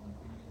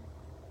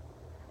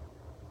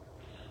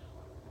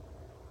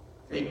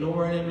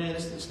 Ignoring it, man,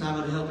 it's not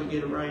going to help you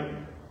get it right.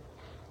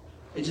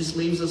 It just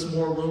leaves us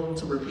more room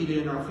to repeat it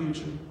in our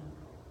future.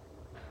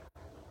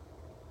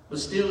 But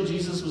still,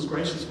 Jesus was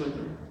gracious with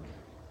her.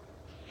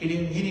 He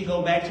didn't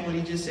go back to what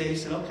he just said. He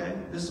said, okay,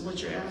 this is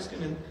what you're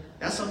asking. And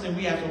that's something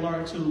we have to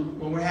learn too.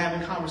 When we're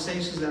having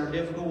conversations that are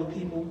difficult with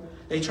people,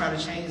 they try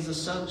to change the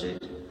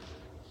subject.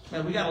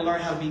 Man, we got to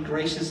learn how to be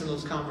gracious in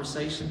those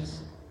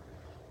conversations.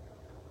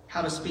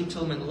 How to speak to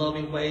them in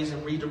loving ways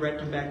and redirect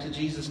them back to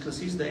Jesus, because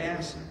He's the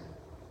answer.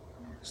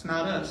 It's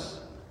not us.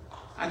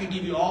 I can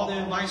give you all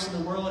the advice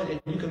in the world and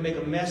you can make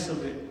a mess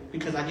of it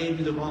because I gave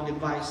you the wrong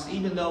advice.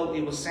 Even though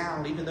it was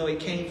sound, even though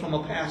it came from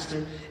a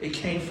pastor, it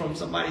came from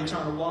somebody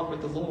trying to walk with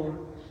the Lord.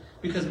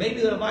 Because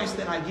maybe the advice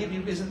that I give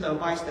you isn't the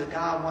advice that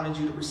God wanted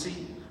you to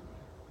receive.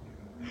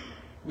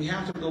 We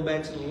have to go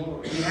back to the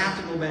Lord. We have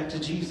to go back to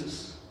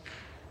Jesus.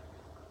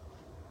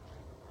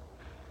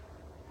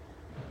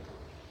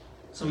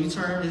 So he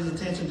turned his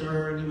attention to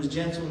her and he was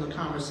gentle in the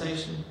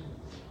conversation.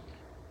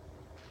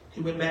 He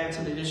went back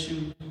to the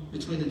issue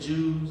between the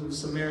Jews and the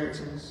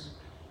Samaritans.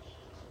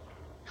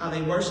 how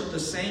they worship the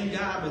same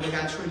God, but they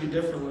got treated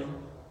differently.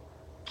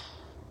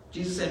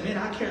 Jesus said, man,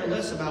 I care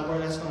less about where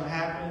that's going to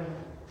happen.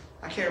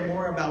 I care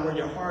more about where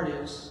your heart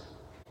is.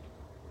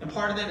 And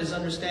part of that is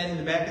understanding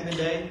that back in the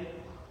day,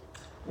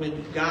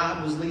 when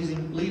God was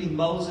leading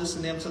Moses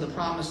and them to the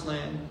promised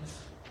land,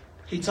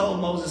 he told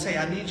Moses, hey,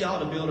 I need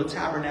y'all to build a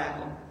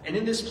tabernacle. And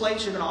in this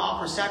place, you're going to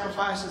offer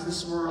sacrifices.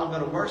 This is where I'm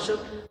going to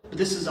worship. But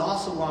this is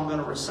also where I'm going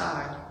to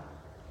reside.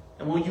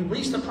 And when you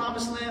reach the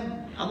promised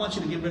land, I want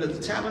you to get rid of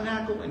the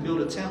tabernacle and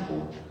build a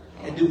temple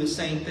and do the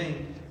same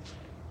thing.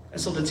 And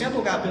so the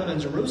temple got built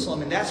in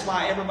Jerusalem. And that's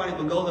why everybody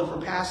would go there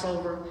for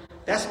Passover.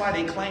 That's why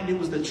they claimed it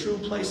was the true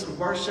place of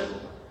worship.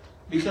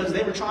 Because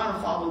they were trying to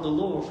follow the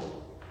Lord.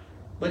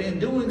 But in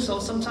doing so,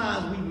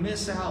 sometimes we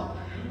miss out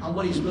on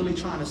what he's really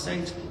trying to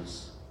say to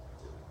us.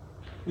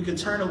 We could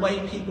turn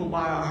away people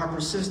by our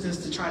persistence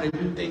to try to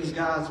do things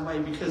God's way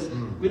because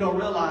we don't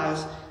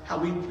realize how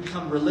we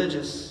become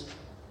religious.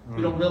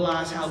 We don't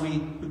realize how we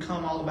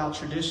become all about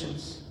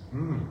traditions.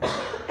 And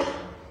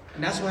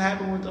that's what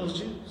happened with those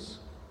Jews.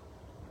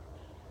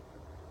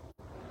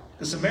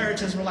 The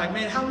Samaritans were like,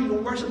 man, how are we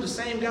going to worship the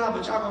same God,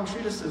 but y'all going to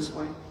treat us this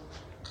way?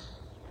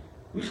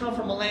 We come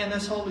from a land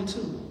that's holy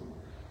too.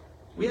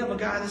 We have a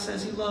God that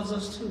says he loves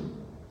us too.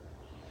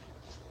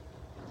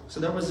 So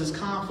there was this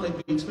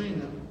conflict between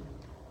them.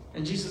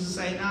 And Jesus is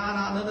saying,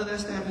 nah, none of that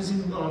stuff is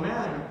even going to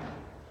matter.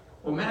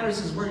 What matters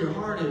is where your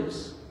heart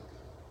is.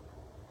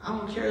 I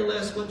don't care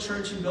less what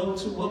church you go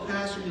to, what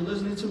pastor you're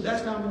listening to.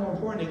 That's not more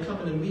important than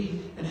coming to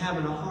me and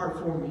having a heart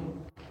for me.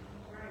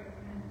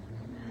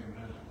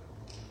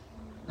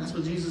 That's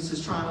what Jesus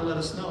is trying to let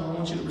us know. I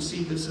want you to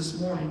receive this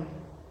morning.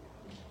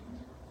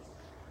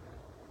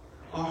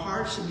 Our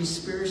hearts should be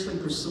spiritually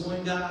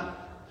pursuing God,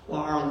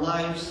 while our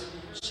lives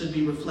should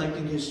be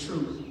reflecting his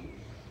truth.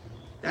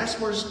 That's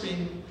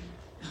worshiping,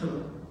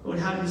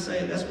 how do you say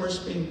it? That's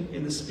worshiping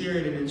in the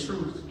spirit and in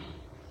truth.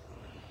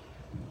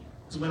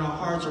 It's when our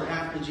hearts are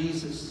after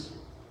Jesus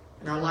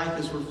and our life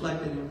is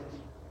reflecting him.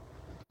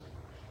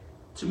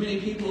 Too many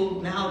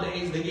people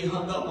nowadays, they get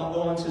hung up on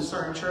going to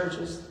certain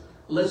churches,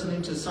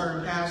 listening to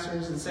certain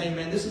pastors and saying,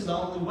 man, this is the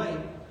only way.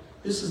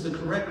 This is the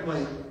correct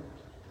way.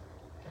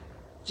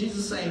 Jesus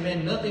is saying,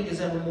 man, nothing is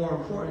ever more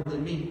important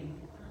than me.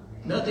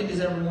 Nothing is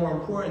ever more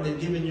important than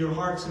giving your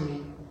heart to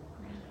me,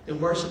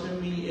 than worshiping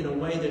me in a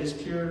way that is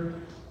pure,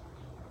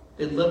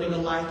 than living a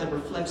life that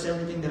reflects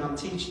everything that I'm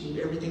teaching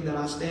you, everything that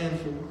I stand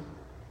for.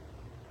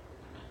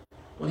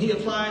 When he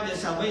applied that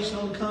salvation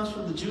only comes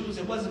from the Jews,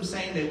 it wasn't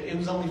saying that it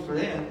was only for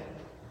them.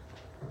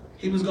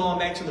 He was going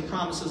back to the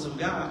promises of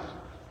God.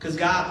 Because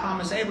God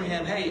promised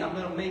Abraham, hey, I'm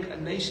going to make a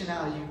nation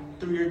out of you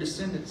through your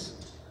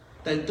descendants.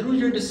 That through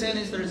your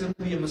descendants, there's going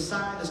to be a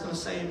Messiah that's going to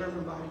save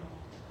everybody.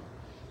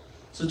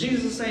 So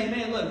Jesus is saying,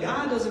 man, look,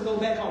 God doesn't go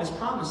back on his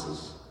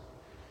promises.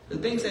 The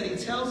things that he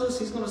tells us,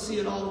 he's going to see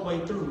it all the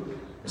way through.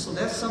 And so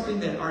that's something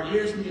that our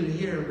ears need to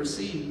hear and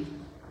receive.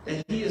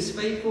 That he is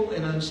faithful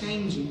and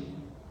unchanging.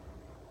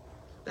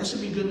 That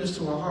should be goodness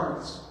to our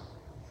hearts.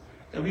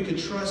 That we could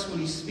trust what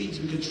he speaks.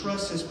 We could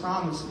trust his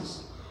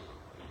promises.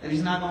 That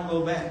he's not going to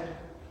go back.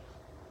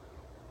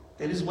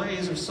 That his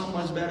ways are so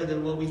much better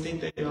than what we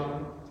think they are.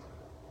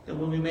 That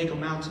when we make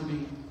them out to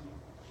be.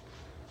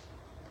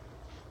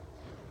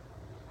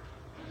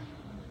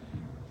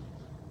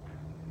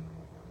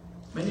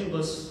 Many of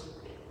us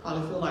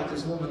probably feel like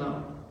this woman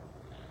though.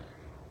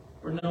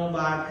 We're known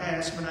by our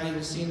past, we're not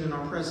even seen in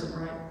our present,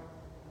 right?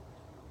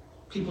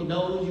 People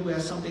know you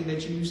as something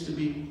that you used to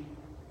be,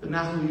 but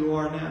not who you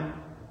are now.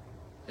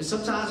 And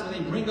sometimes when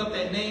they bring up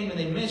that name and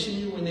they mention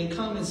you, when they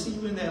come and see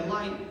you in that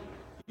light,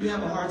 you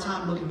have a hard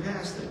time looking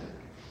past that.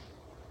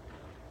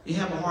 You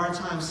have a hard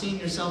time seeing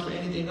yourself for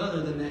anything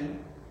other than that.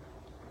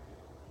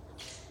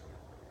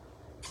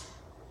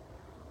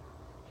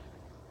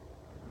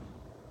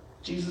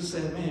 Jesus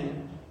said,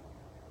 man,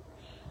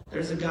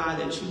 there's a God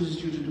that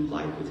chooses you to do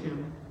life with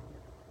him.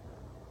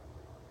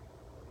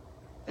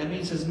 That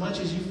means as much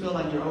as you feel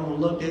like you're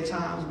overlooked at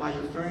times by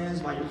your friends,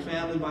 by your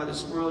family, by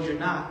this world, you're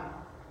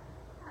not.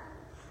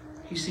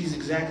 He sees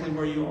exactly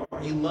where you are.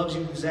 He loves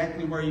you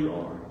exactly where you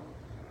are.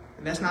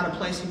 And that's not a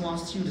place he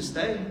wants you to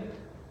stay.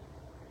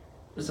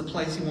 It's a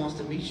place he wants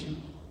to meet you.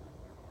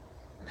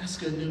 And that's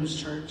good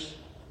news, church.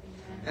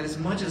 That as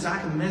much as I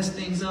can mess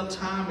things up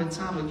time and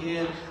time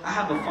again, I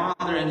have a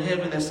Father in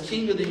heaven that's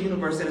King of the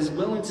universe that is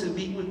willing to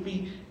be with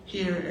me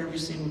here every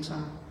single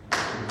time.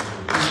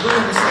 He's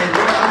willing to say,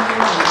 Lord, I'm here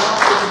to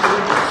walk with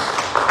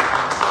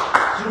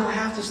you. You don't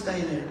have to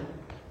stay there.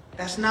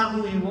 That's not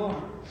who you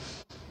are.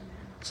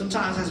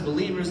 Sometimes as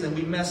believers, then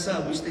we mess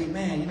up. We say,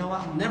 man, you know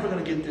what? I'm never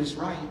going to get this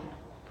right.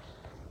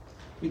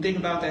 We think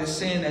about that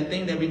sin, that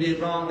thing that we did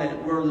wrong,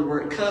 that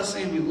we're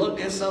cussing, we looked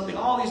at something,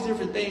 all these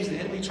different things. The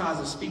enemy tries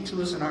to speak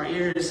to us in our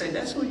ear to say,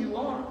 that's who you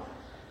are.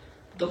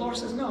 But the Lord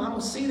says, no, I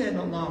don't see that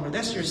no longer.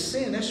 That's your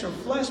sin, that's your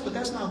flesh, but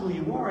that's not who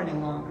you are any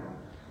longer.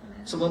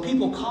 So when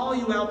people call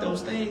you out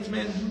those things,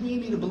 man, we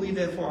need to believe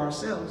that for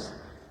ourselves.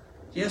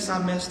 Yes,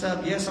 I messed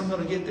up. Yes, I'm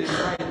going to get this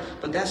right.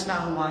 But that's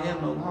not who I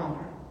am no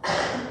longer.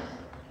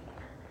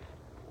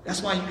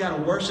 That's why you got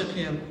to worship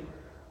him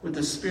with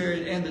the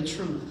Spirit and the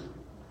truth,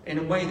 in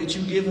a way that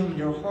you give him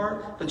your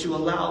heart, but you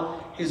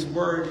allow his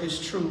word, his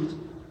truth,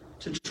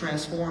 to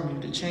transform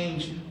you, to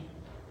change you.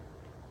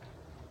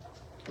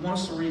 I want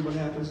us to read what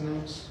happens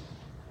next.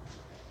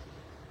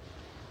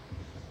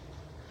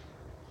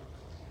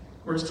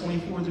 Verse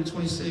 24 through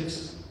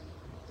 26.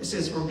 It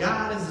says, "For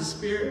God is the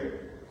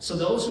Spirit, so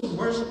those who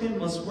worship him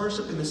must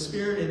worship in the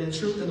Spirit and in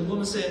truth." And the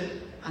woman said,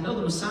 "I know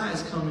the Messiah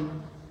is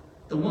coming,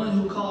 the one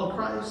who called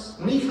Christ.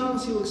 When he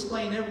comes, he'll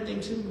explain everything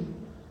to me."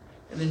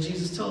 And then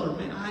Jesus told her,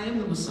 "Man, I am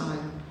the Messiah."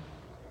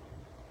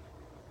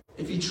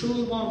 If you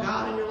truly want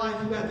God in your life,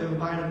 you have to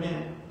invite him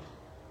in.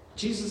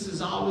 Jesus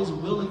is always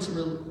willing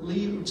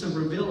to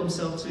reveal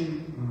himself to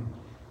you.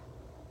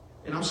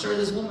 And I'm sure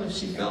this woman,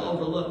 she felt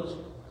overlooked.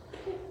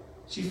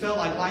 She felt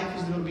like life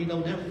was going to be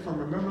no different from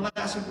her. Remember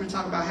last week we were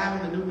talking about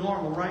having a new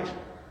normal, right?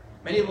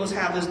 Many of us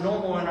have this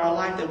normal in our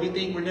life that we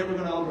think we're never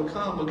going to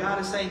overcome. But God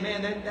is saying,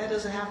 man, that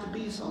doesn't have to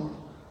be so.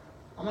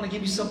 I want to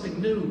give you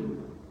something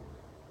new.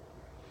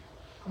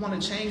 I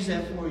want to change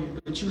that for you.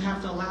 But you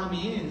have to allow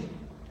me in.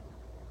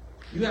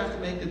 You have to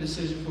make the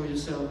decision for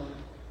yourself.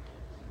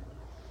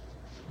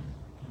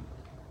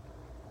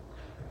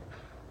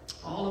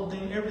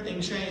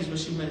 Everything changed when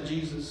she met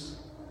Jesus.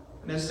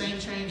 And that same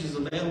change is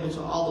available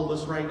to all of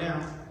us right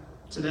now,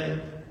 today.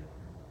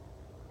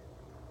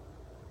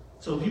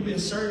 So if you've been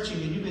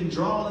searching and you've been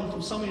drawing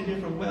from so many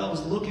different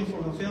wells, looking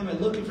for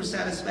fulfillment, looking for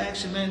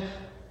satisfaction, man,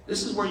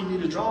 this is where you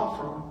need to draw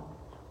from.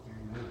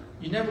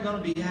 You're never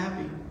going to be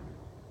happy.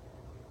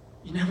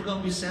 You're never going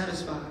to be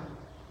satisfied.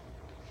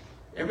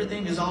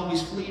 Everything is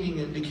always fleeting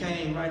and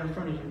decaying right in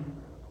front of you.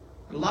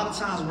 A lot of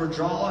times we're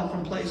drawing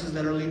from places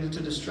that are leading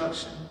to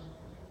destruction.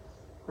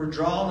 We're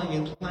drawing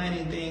and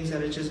planning things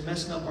that are just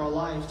messing up our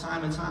life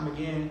time and time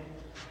again,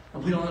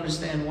 and we don't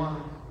understand why.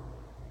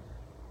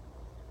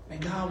 And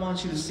God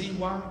wants you to see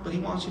why, but He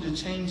wants you to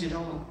change it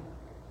all.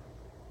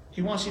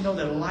 He wants you to know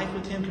that a life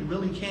with Him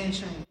really can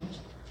change.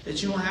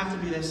 That you don't have to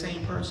be that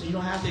same person. You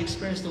don't have to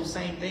experience those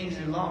same things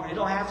any longer. It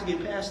don't have to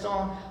get passed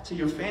on to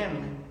your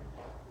family.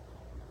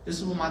 This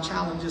is what my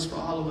challenge is for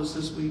all of us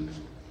this week.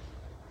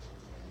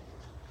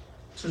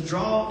 To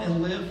draw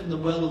and live from the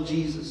well of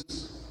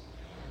Jesus.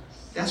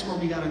 That's where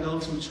we got to go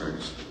to,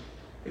 church.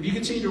 If you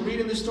continue to read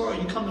in this story,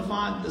 you come to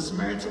find the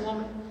Samaritan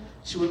woman,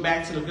 she went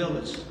back to the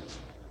village.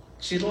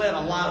 She led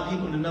a lot of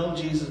people to know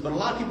Jesus, but a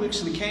lot of people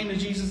actually came to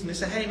Jesus and they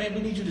said, hey, man,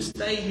 we need you to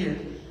stay here.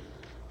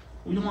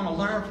 We want to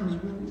learn from you.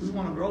 We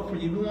want to grow from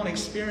you. We want to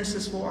experience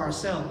this for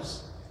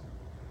ourselves.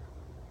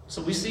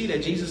 So we see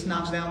that Jesus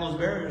knocks down those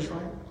barriers,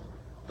 right?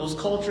 Those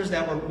cultures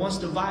that were once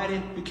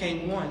divided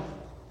became one.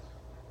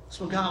 That's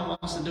what God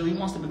wants to do. He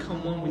wants to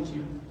become one with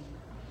you.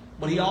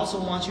 But He also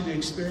wants you to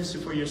experience it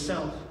for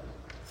yourself.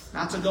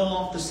 Not to go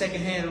off the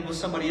second hand of what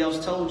somebody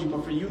else told you,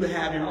 but for you to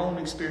have your own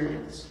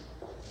experience.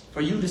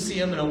 For you to see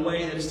Him in a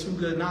way that is too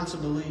good not to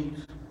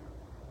believe.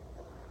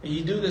 And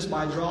you do this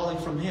by drawing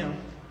from Him.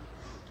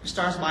 It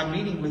starts by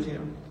meeting with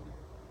Him.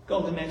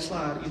 Go to the next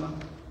slide, Eli.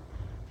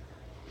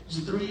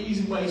 There's 3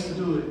 easy ways to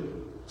do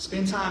it.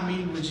 Spend time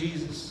meeting with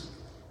Jesus.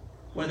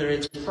 Whether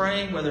it's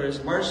praying, whether it's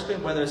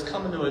worshiping, whether it's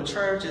coming to a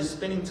church, it's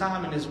spending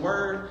time in His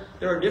Word.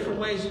 There are different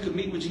ways you can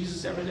meet with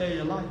Jesus every day of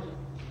your life.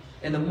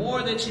 And the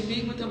more that you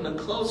meet with Him, the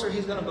closer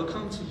He's going to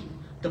become to you.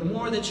 The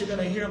more that you're going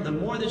to hear Him, the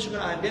more that you're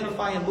going to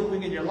identify Him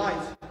moving in your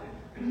life.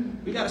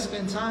 We got to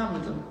spend time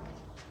with Him.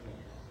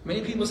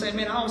 Many people say,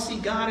 man, I don't see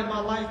God in my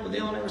life, but they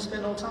don't ever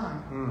spend no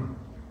time.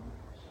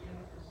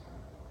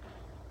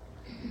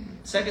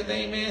 Second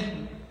thing,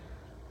 man,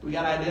 we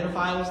got to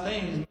identify those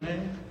things,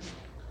 man.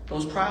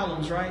 Those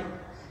problems, right?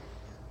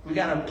 We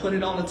got to put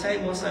it on the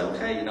table and say,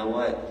 okay, you know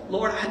what?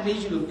 Lord, I need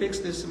you to fix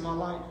this in my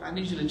life. I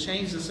need you to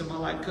change this in my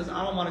life because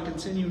I don't want to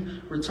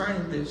continue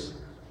returning this.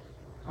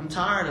 I'm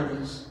tired of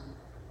this.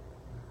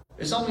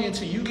 It's only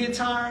until you get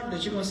tired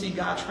that you're going to see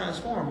God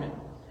transform it.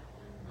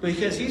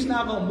 Because He's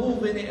not going to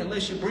move in it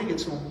unless you bring it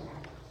to Him.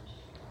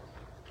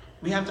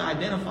 We have to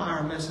identify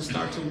our mess and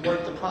start to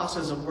work the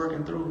process of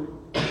working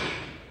through it.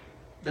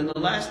 Then the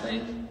last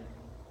thing,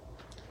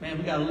 man,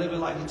 we got to live it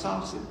like He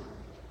talks it.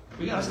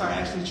 We got to start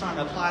actually trying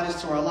to apply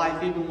this to our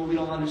life even when we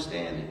don't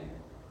understand it.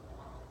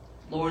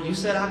 Lord, you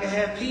said I can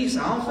have peace.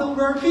 I don't feel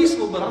very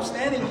peaceful, but I'm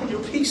standing on your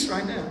peace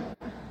right now.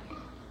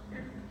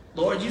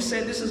 Lord, you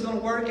said this is going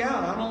to work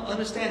out. I don't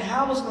understand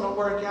how it's going to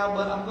work out,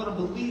 but I'm going to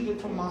believe it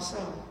for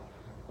myself.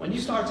 When you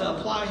start to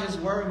apply His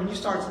Word, when you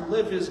start to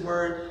live His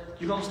Word,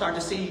 you're going to start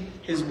to see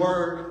His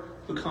Word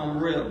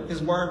become real.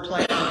 His Word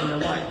play out in your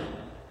life.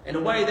 In a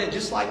way that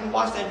just like we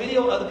watch that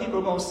video, other people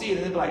are going to see it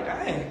and they'll be like,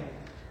 dang,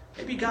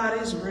 maybe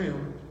God is real.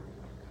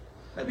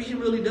 Maybe He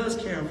really does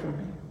care for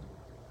me.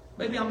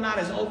 Maybe I'm not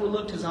as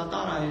overlooked as I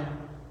thought I am.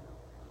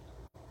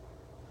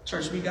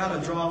 Church, we got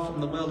to draw from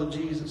the well of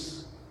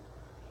Jesus.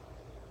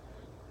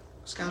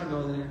 It's got to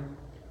go there.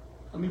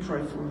 Let me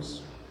pray for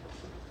us.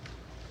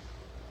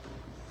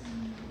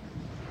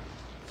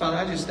 Father,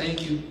 I just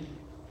thank You.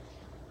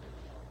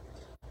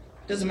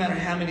 It doesn't matter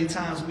how many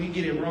times we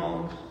get it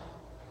wrong.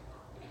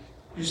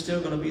 You're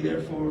still going to be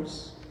there for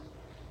us.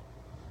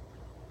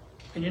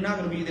 And you're not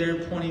going to be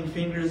there pointing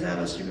fingers at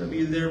us. You're going to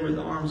be there with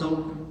arms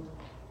open,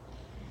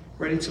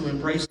 ready to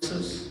embrace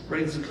us,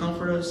 ready to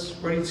comfort us,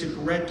 ready to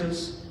correct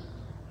us,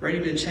 ready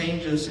to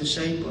change us and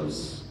shape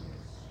us.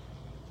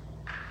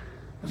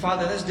 And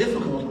Father, that's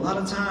difficult. A lot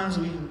of times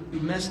we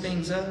mess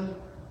things up.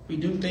 We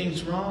do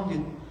things wrong,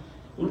 and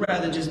we'd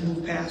rather just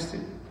move past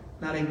it,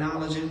 not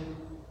acknowledge it.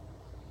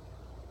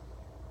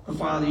 But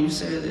Father, you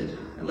said that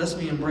unless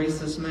we embrace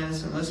this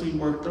mess, unless we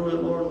work through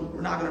it, Lord,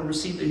 we're not going to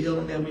receive the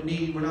healing that we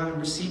need. We're not going to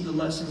receive the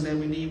lessons that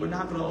we need. We're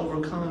not going to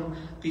overcome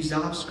these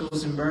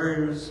obstacles and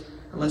barriers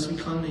unless we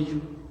come to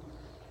you.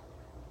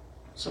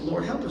 So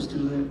Lord, help us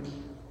do that.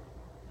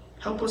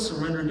 Help us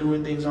surrender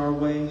doing things our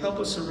way. Help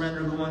us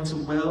surrender going to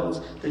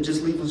wells that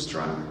just leave us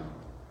dry,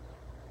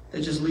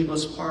 that just leave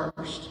us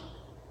parched.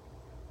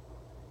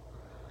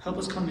 Help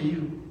us come to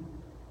you.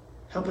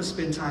 Help us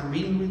spend time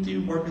meeting with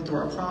you, working through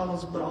our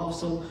problems, but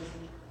also,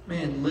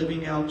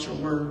 living out your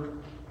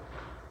word.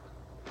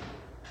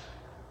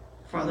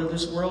 Father,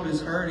 this world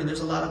is hurting. There's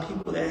a lot of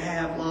people that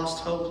have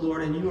lost hope,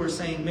 Lord, and you are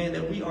saying,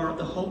 that we are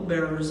the hope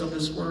bearers of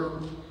this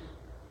world.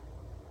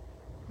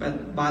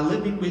 But by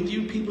living with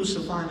you, people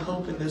should find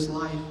hope in this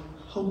life,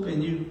 hope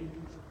in you,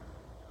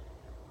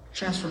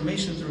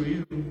 transformation through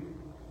you.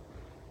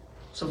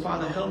 So,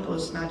 Father, help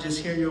us not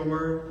just hear your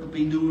word, but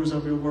be doers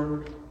of your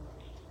word.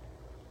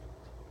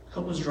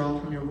 Help us draw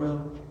from your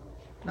well,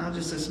 not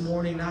just this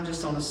morning, not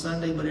just on a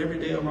Sunday, but every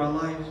day of our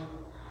life.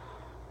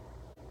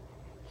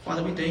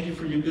 Father, we thank you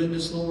for your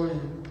goodness, Lord,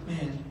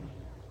 and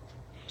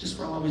just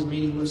for always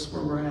meeting us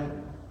where we're at,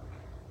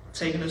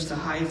 taking us to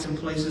heights and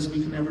places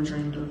we can never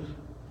dreamed of.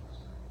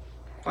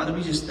 Father,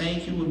 we just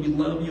thank you and we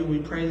love you and we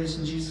pray this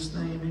in Jesus'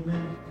 name.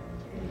 Amen.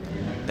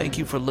 Thank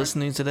you for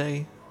listening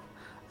today.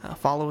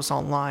 Follow us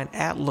online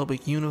at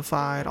Lubbock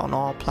Unified on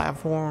all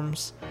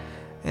platforms.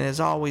 And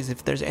as always,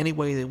 if there's any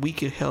way that we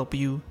could help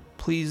you,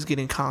 please get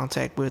in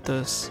contact with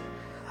us.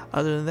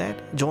 Other than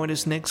that, join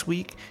us next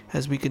week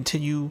as we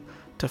continue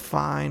to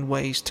find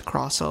ways to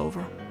cross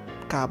over.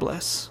 God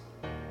bless.